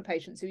had a couple of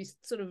patients who he's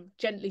sort of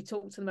gently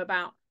talked to them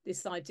about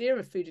this idea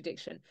of food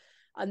addiction,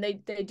 and they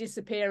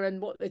disappear,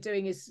 and what they're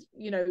doing is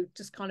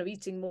just kind of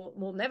eating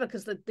more than ever,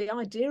 because the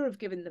idea of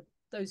giving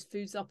those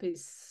foods up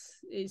is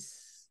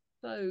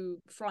so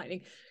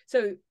frightening.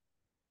 So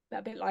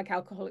a bit like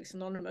Alcoholics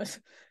Anonymous,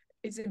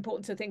 it's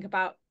important to think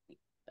about,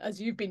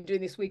 as you've been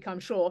doing this week, I'm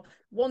sure,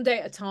 one day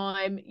at a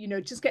time,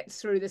 just get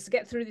through this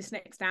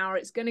next hour.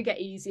 It's going to get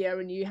easier,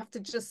 and you have to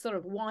just sort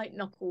of white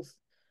knuckles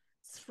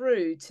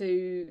through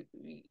to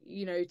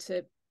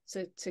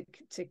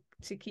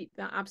keep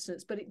that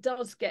abstinence. But it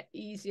does get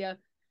easier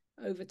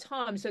over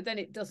time, so then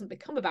it doesn't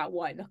become about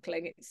white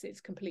knuckling.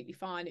 It's completely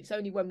fine. It's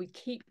only when we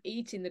keep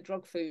eating the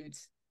drug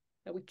foods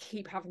that we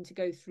keep having to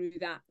go through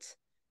that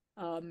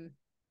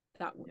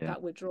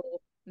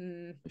withdrawal.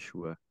 For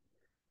sure.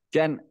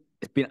 Jen,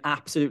 it's been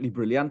absolutely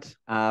brilliant.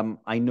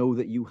 I know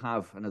that you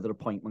have another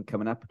appointment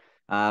coming up.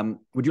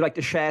 Would you like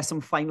to share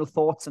some final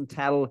thoughts and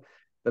tell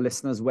the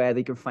listeners where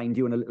they can find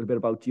you, and a little bit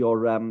about your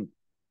little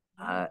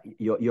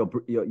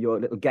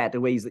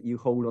getaways that you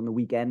hold on the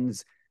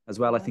weekends as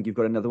well? I think you've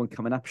got another one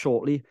coming up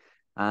shortly.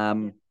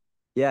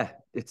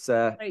 It's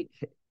fire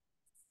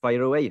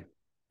away.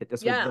 Hit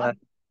us with I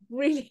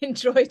really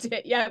enjoyed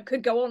it. Yeah, it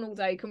could go on all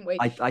day, couldn't we?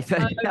 I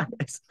think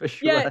yes, for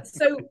sure. Yeah,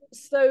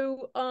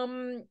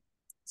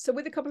 so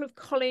with a couple of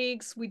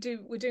colleagues, we're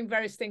doing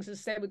various things. As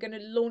I said, we're going to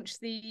launch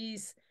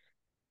these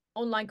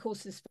online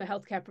courses for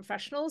healthcare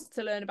professionals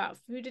to learn about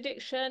food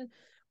addiction.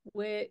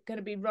 We're going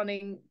to be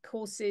running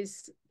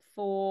courses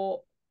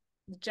for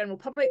the general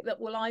public that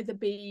will either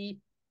be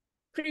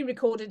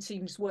pre-recorded, so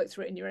you can just work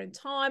through it in your own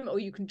time, or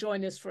you can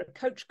join us for a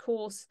coach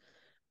course.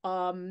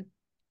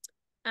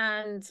 And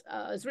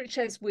as Rich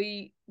says,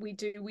 we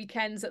do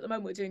weekends. At the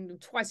moment, we're doing them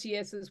twice a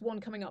year. So there's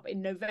one coming up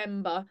in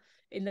November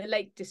in the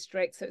Lake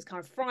District. So it's kind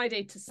of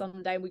Friday to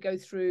Sunday. And we go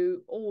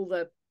through all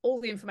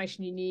the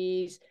information you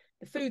need.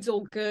 The food's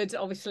all good,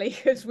 obviously,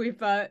 because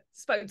we've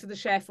spoken to the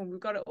chef and we've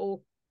got it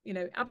all,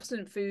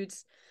 abstinent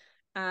foods.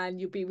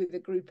 And you'll be with a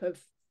group of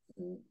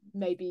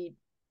maybe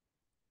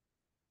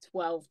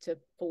 12 to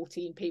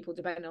 14 people,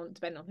 depending on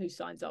who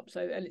signs up.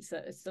 So, and it's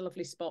a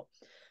lovely spot.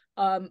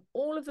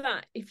 All of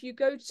that, if you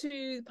go to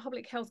the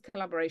Public Health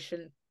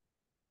Collaboration,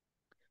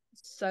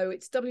 so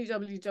it's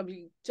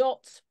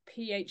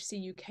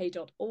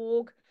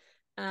www.phcuk.org,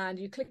 and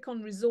you click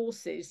on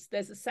resources,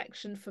 there's a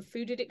section for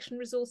food addiction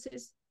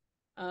resources,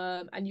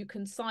 and you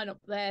can sign up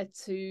there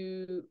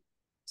to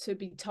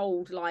be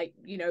told, like,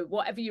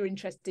 whatever you're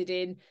interested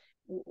in,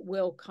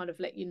 we'll kind of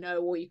let you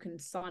know, or you can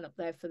sign up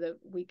there for the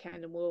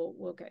weekend and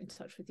we'll get in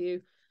touch with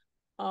you.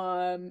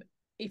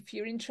 If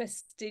you're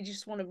interested, you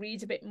just want to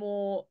read a bit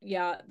more,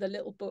 the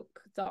little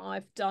book that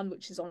I've done,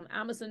 which is on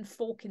Amazon,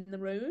 Fork in the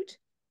Road,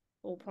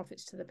 All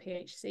Profits to the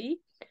PHC.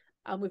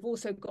 And we've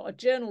also got a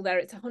journal there.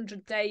 It's a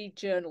 100-day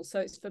journal.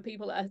 So it's for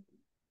people that are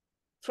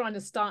trying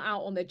to start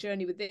out on their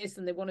journey with this,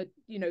 and they want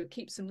to,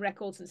 keep some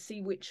records and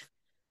see which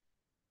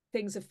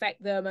things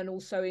affect them, and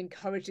also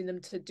encouraging them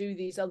to do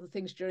these other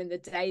things during the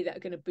day that are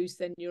going to boost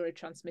their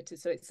neurotransmitters.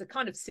 So it's a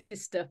kind of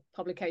sister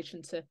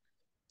publication to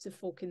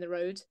Fork in the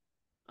Road.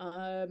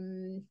 I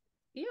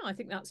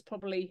think that's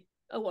probably.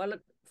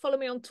 Follow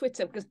me on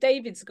Twitter, because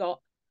David's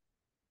got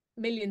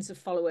millions of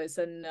followers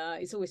and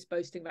he's always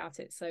boasting about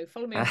it. So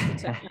follow me on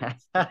Twitter.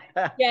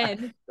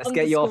 Jen, let's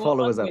get your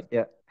followers Unwin.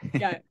 up.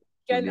 Yeah,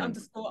 Jen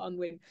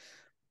 _Unwin.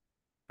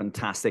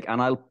 Fantastic,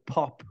 and I'll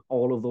pop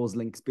all of those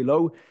links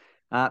below.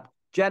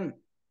 Jen,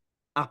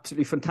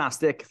 absolutely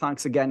fantastic.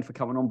 Thanks again for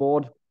coming on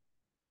board.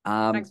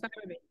 Thanks for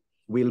having me.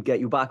 We'll get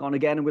you back on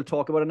again, and we'll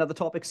talk about another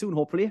topic soon,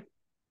 hopefully.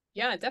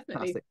 Yeah,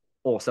 definitely. Fantastic.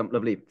 Awesome.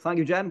 Lovely. Thank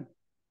you, Jen.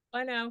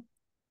 Bye now.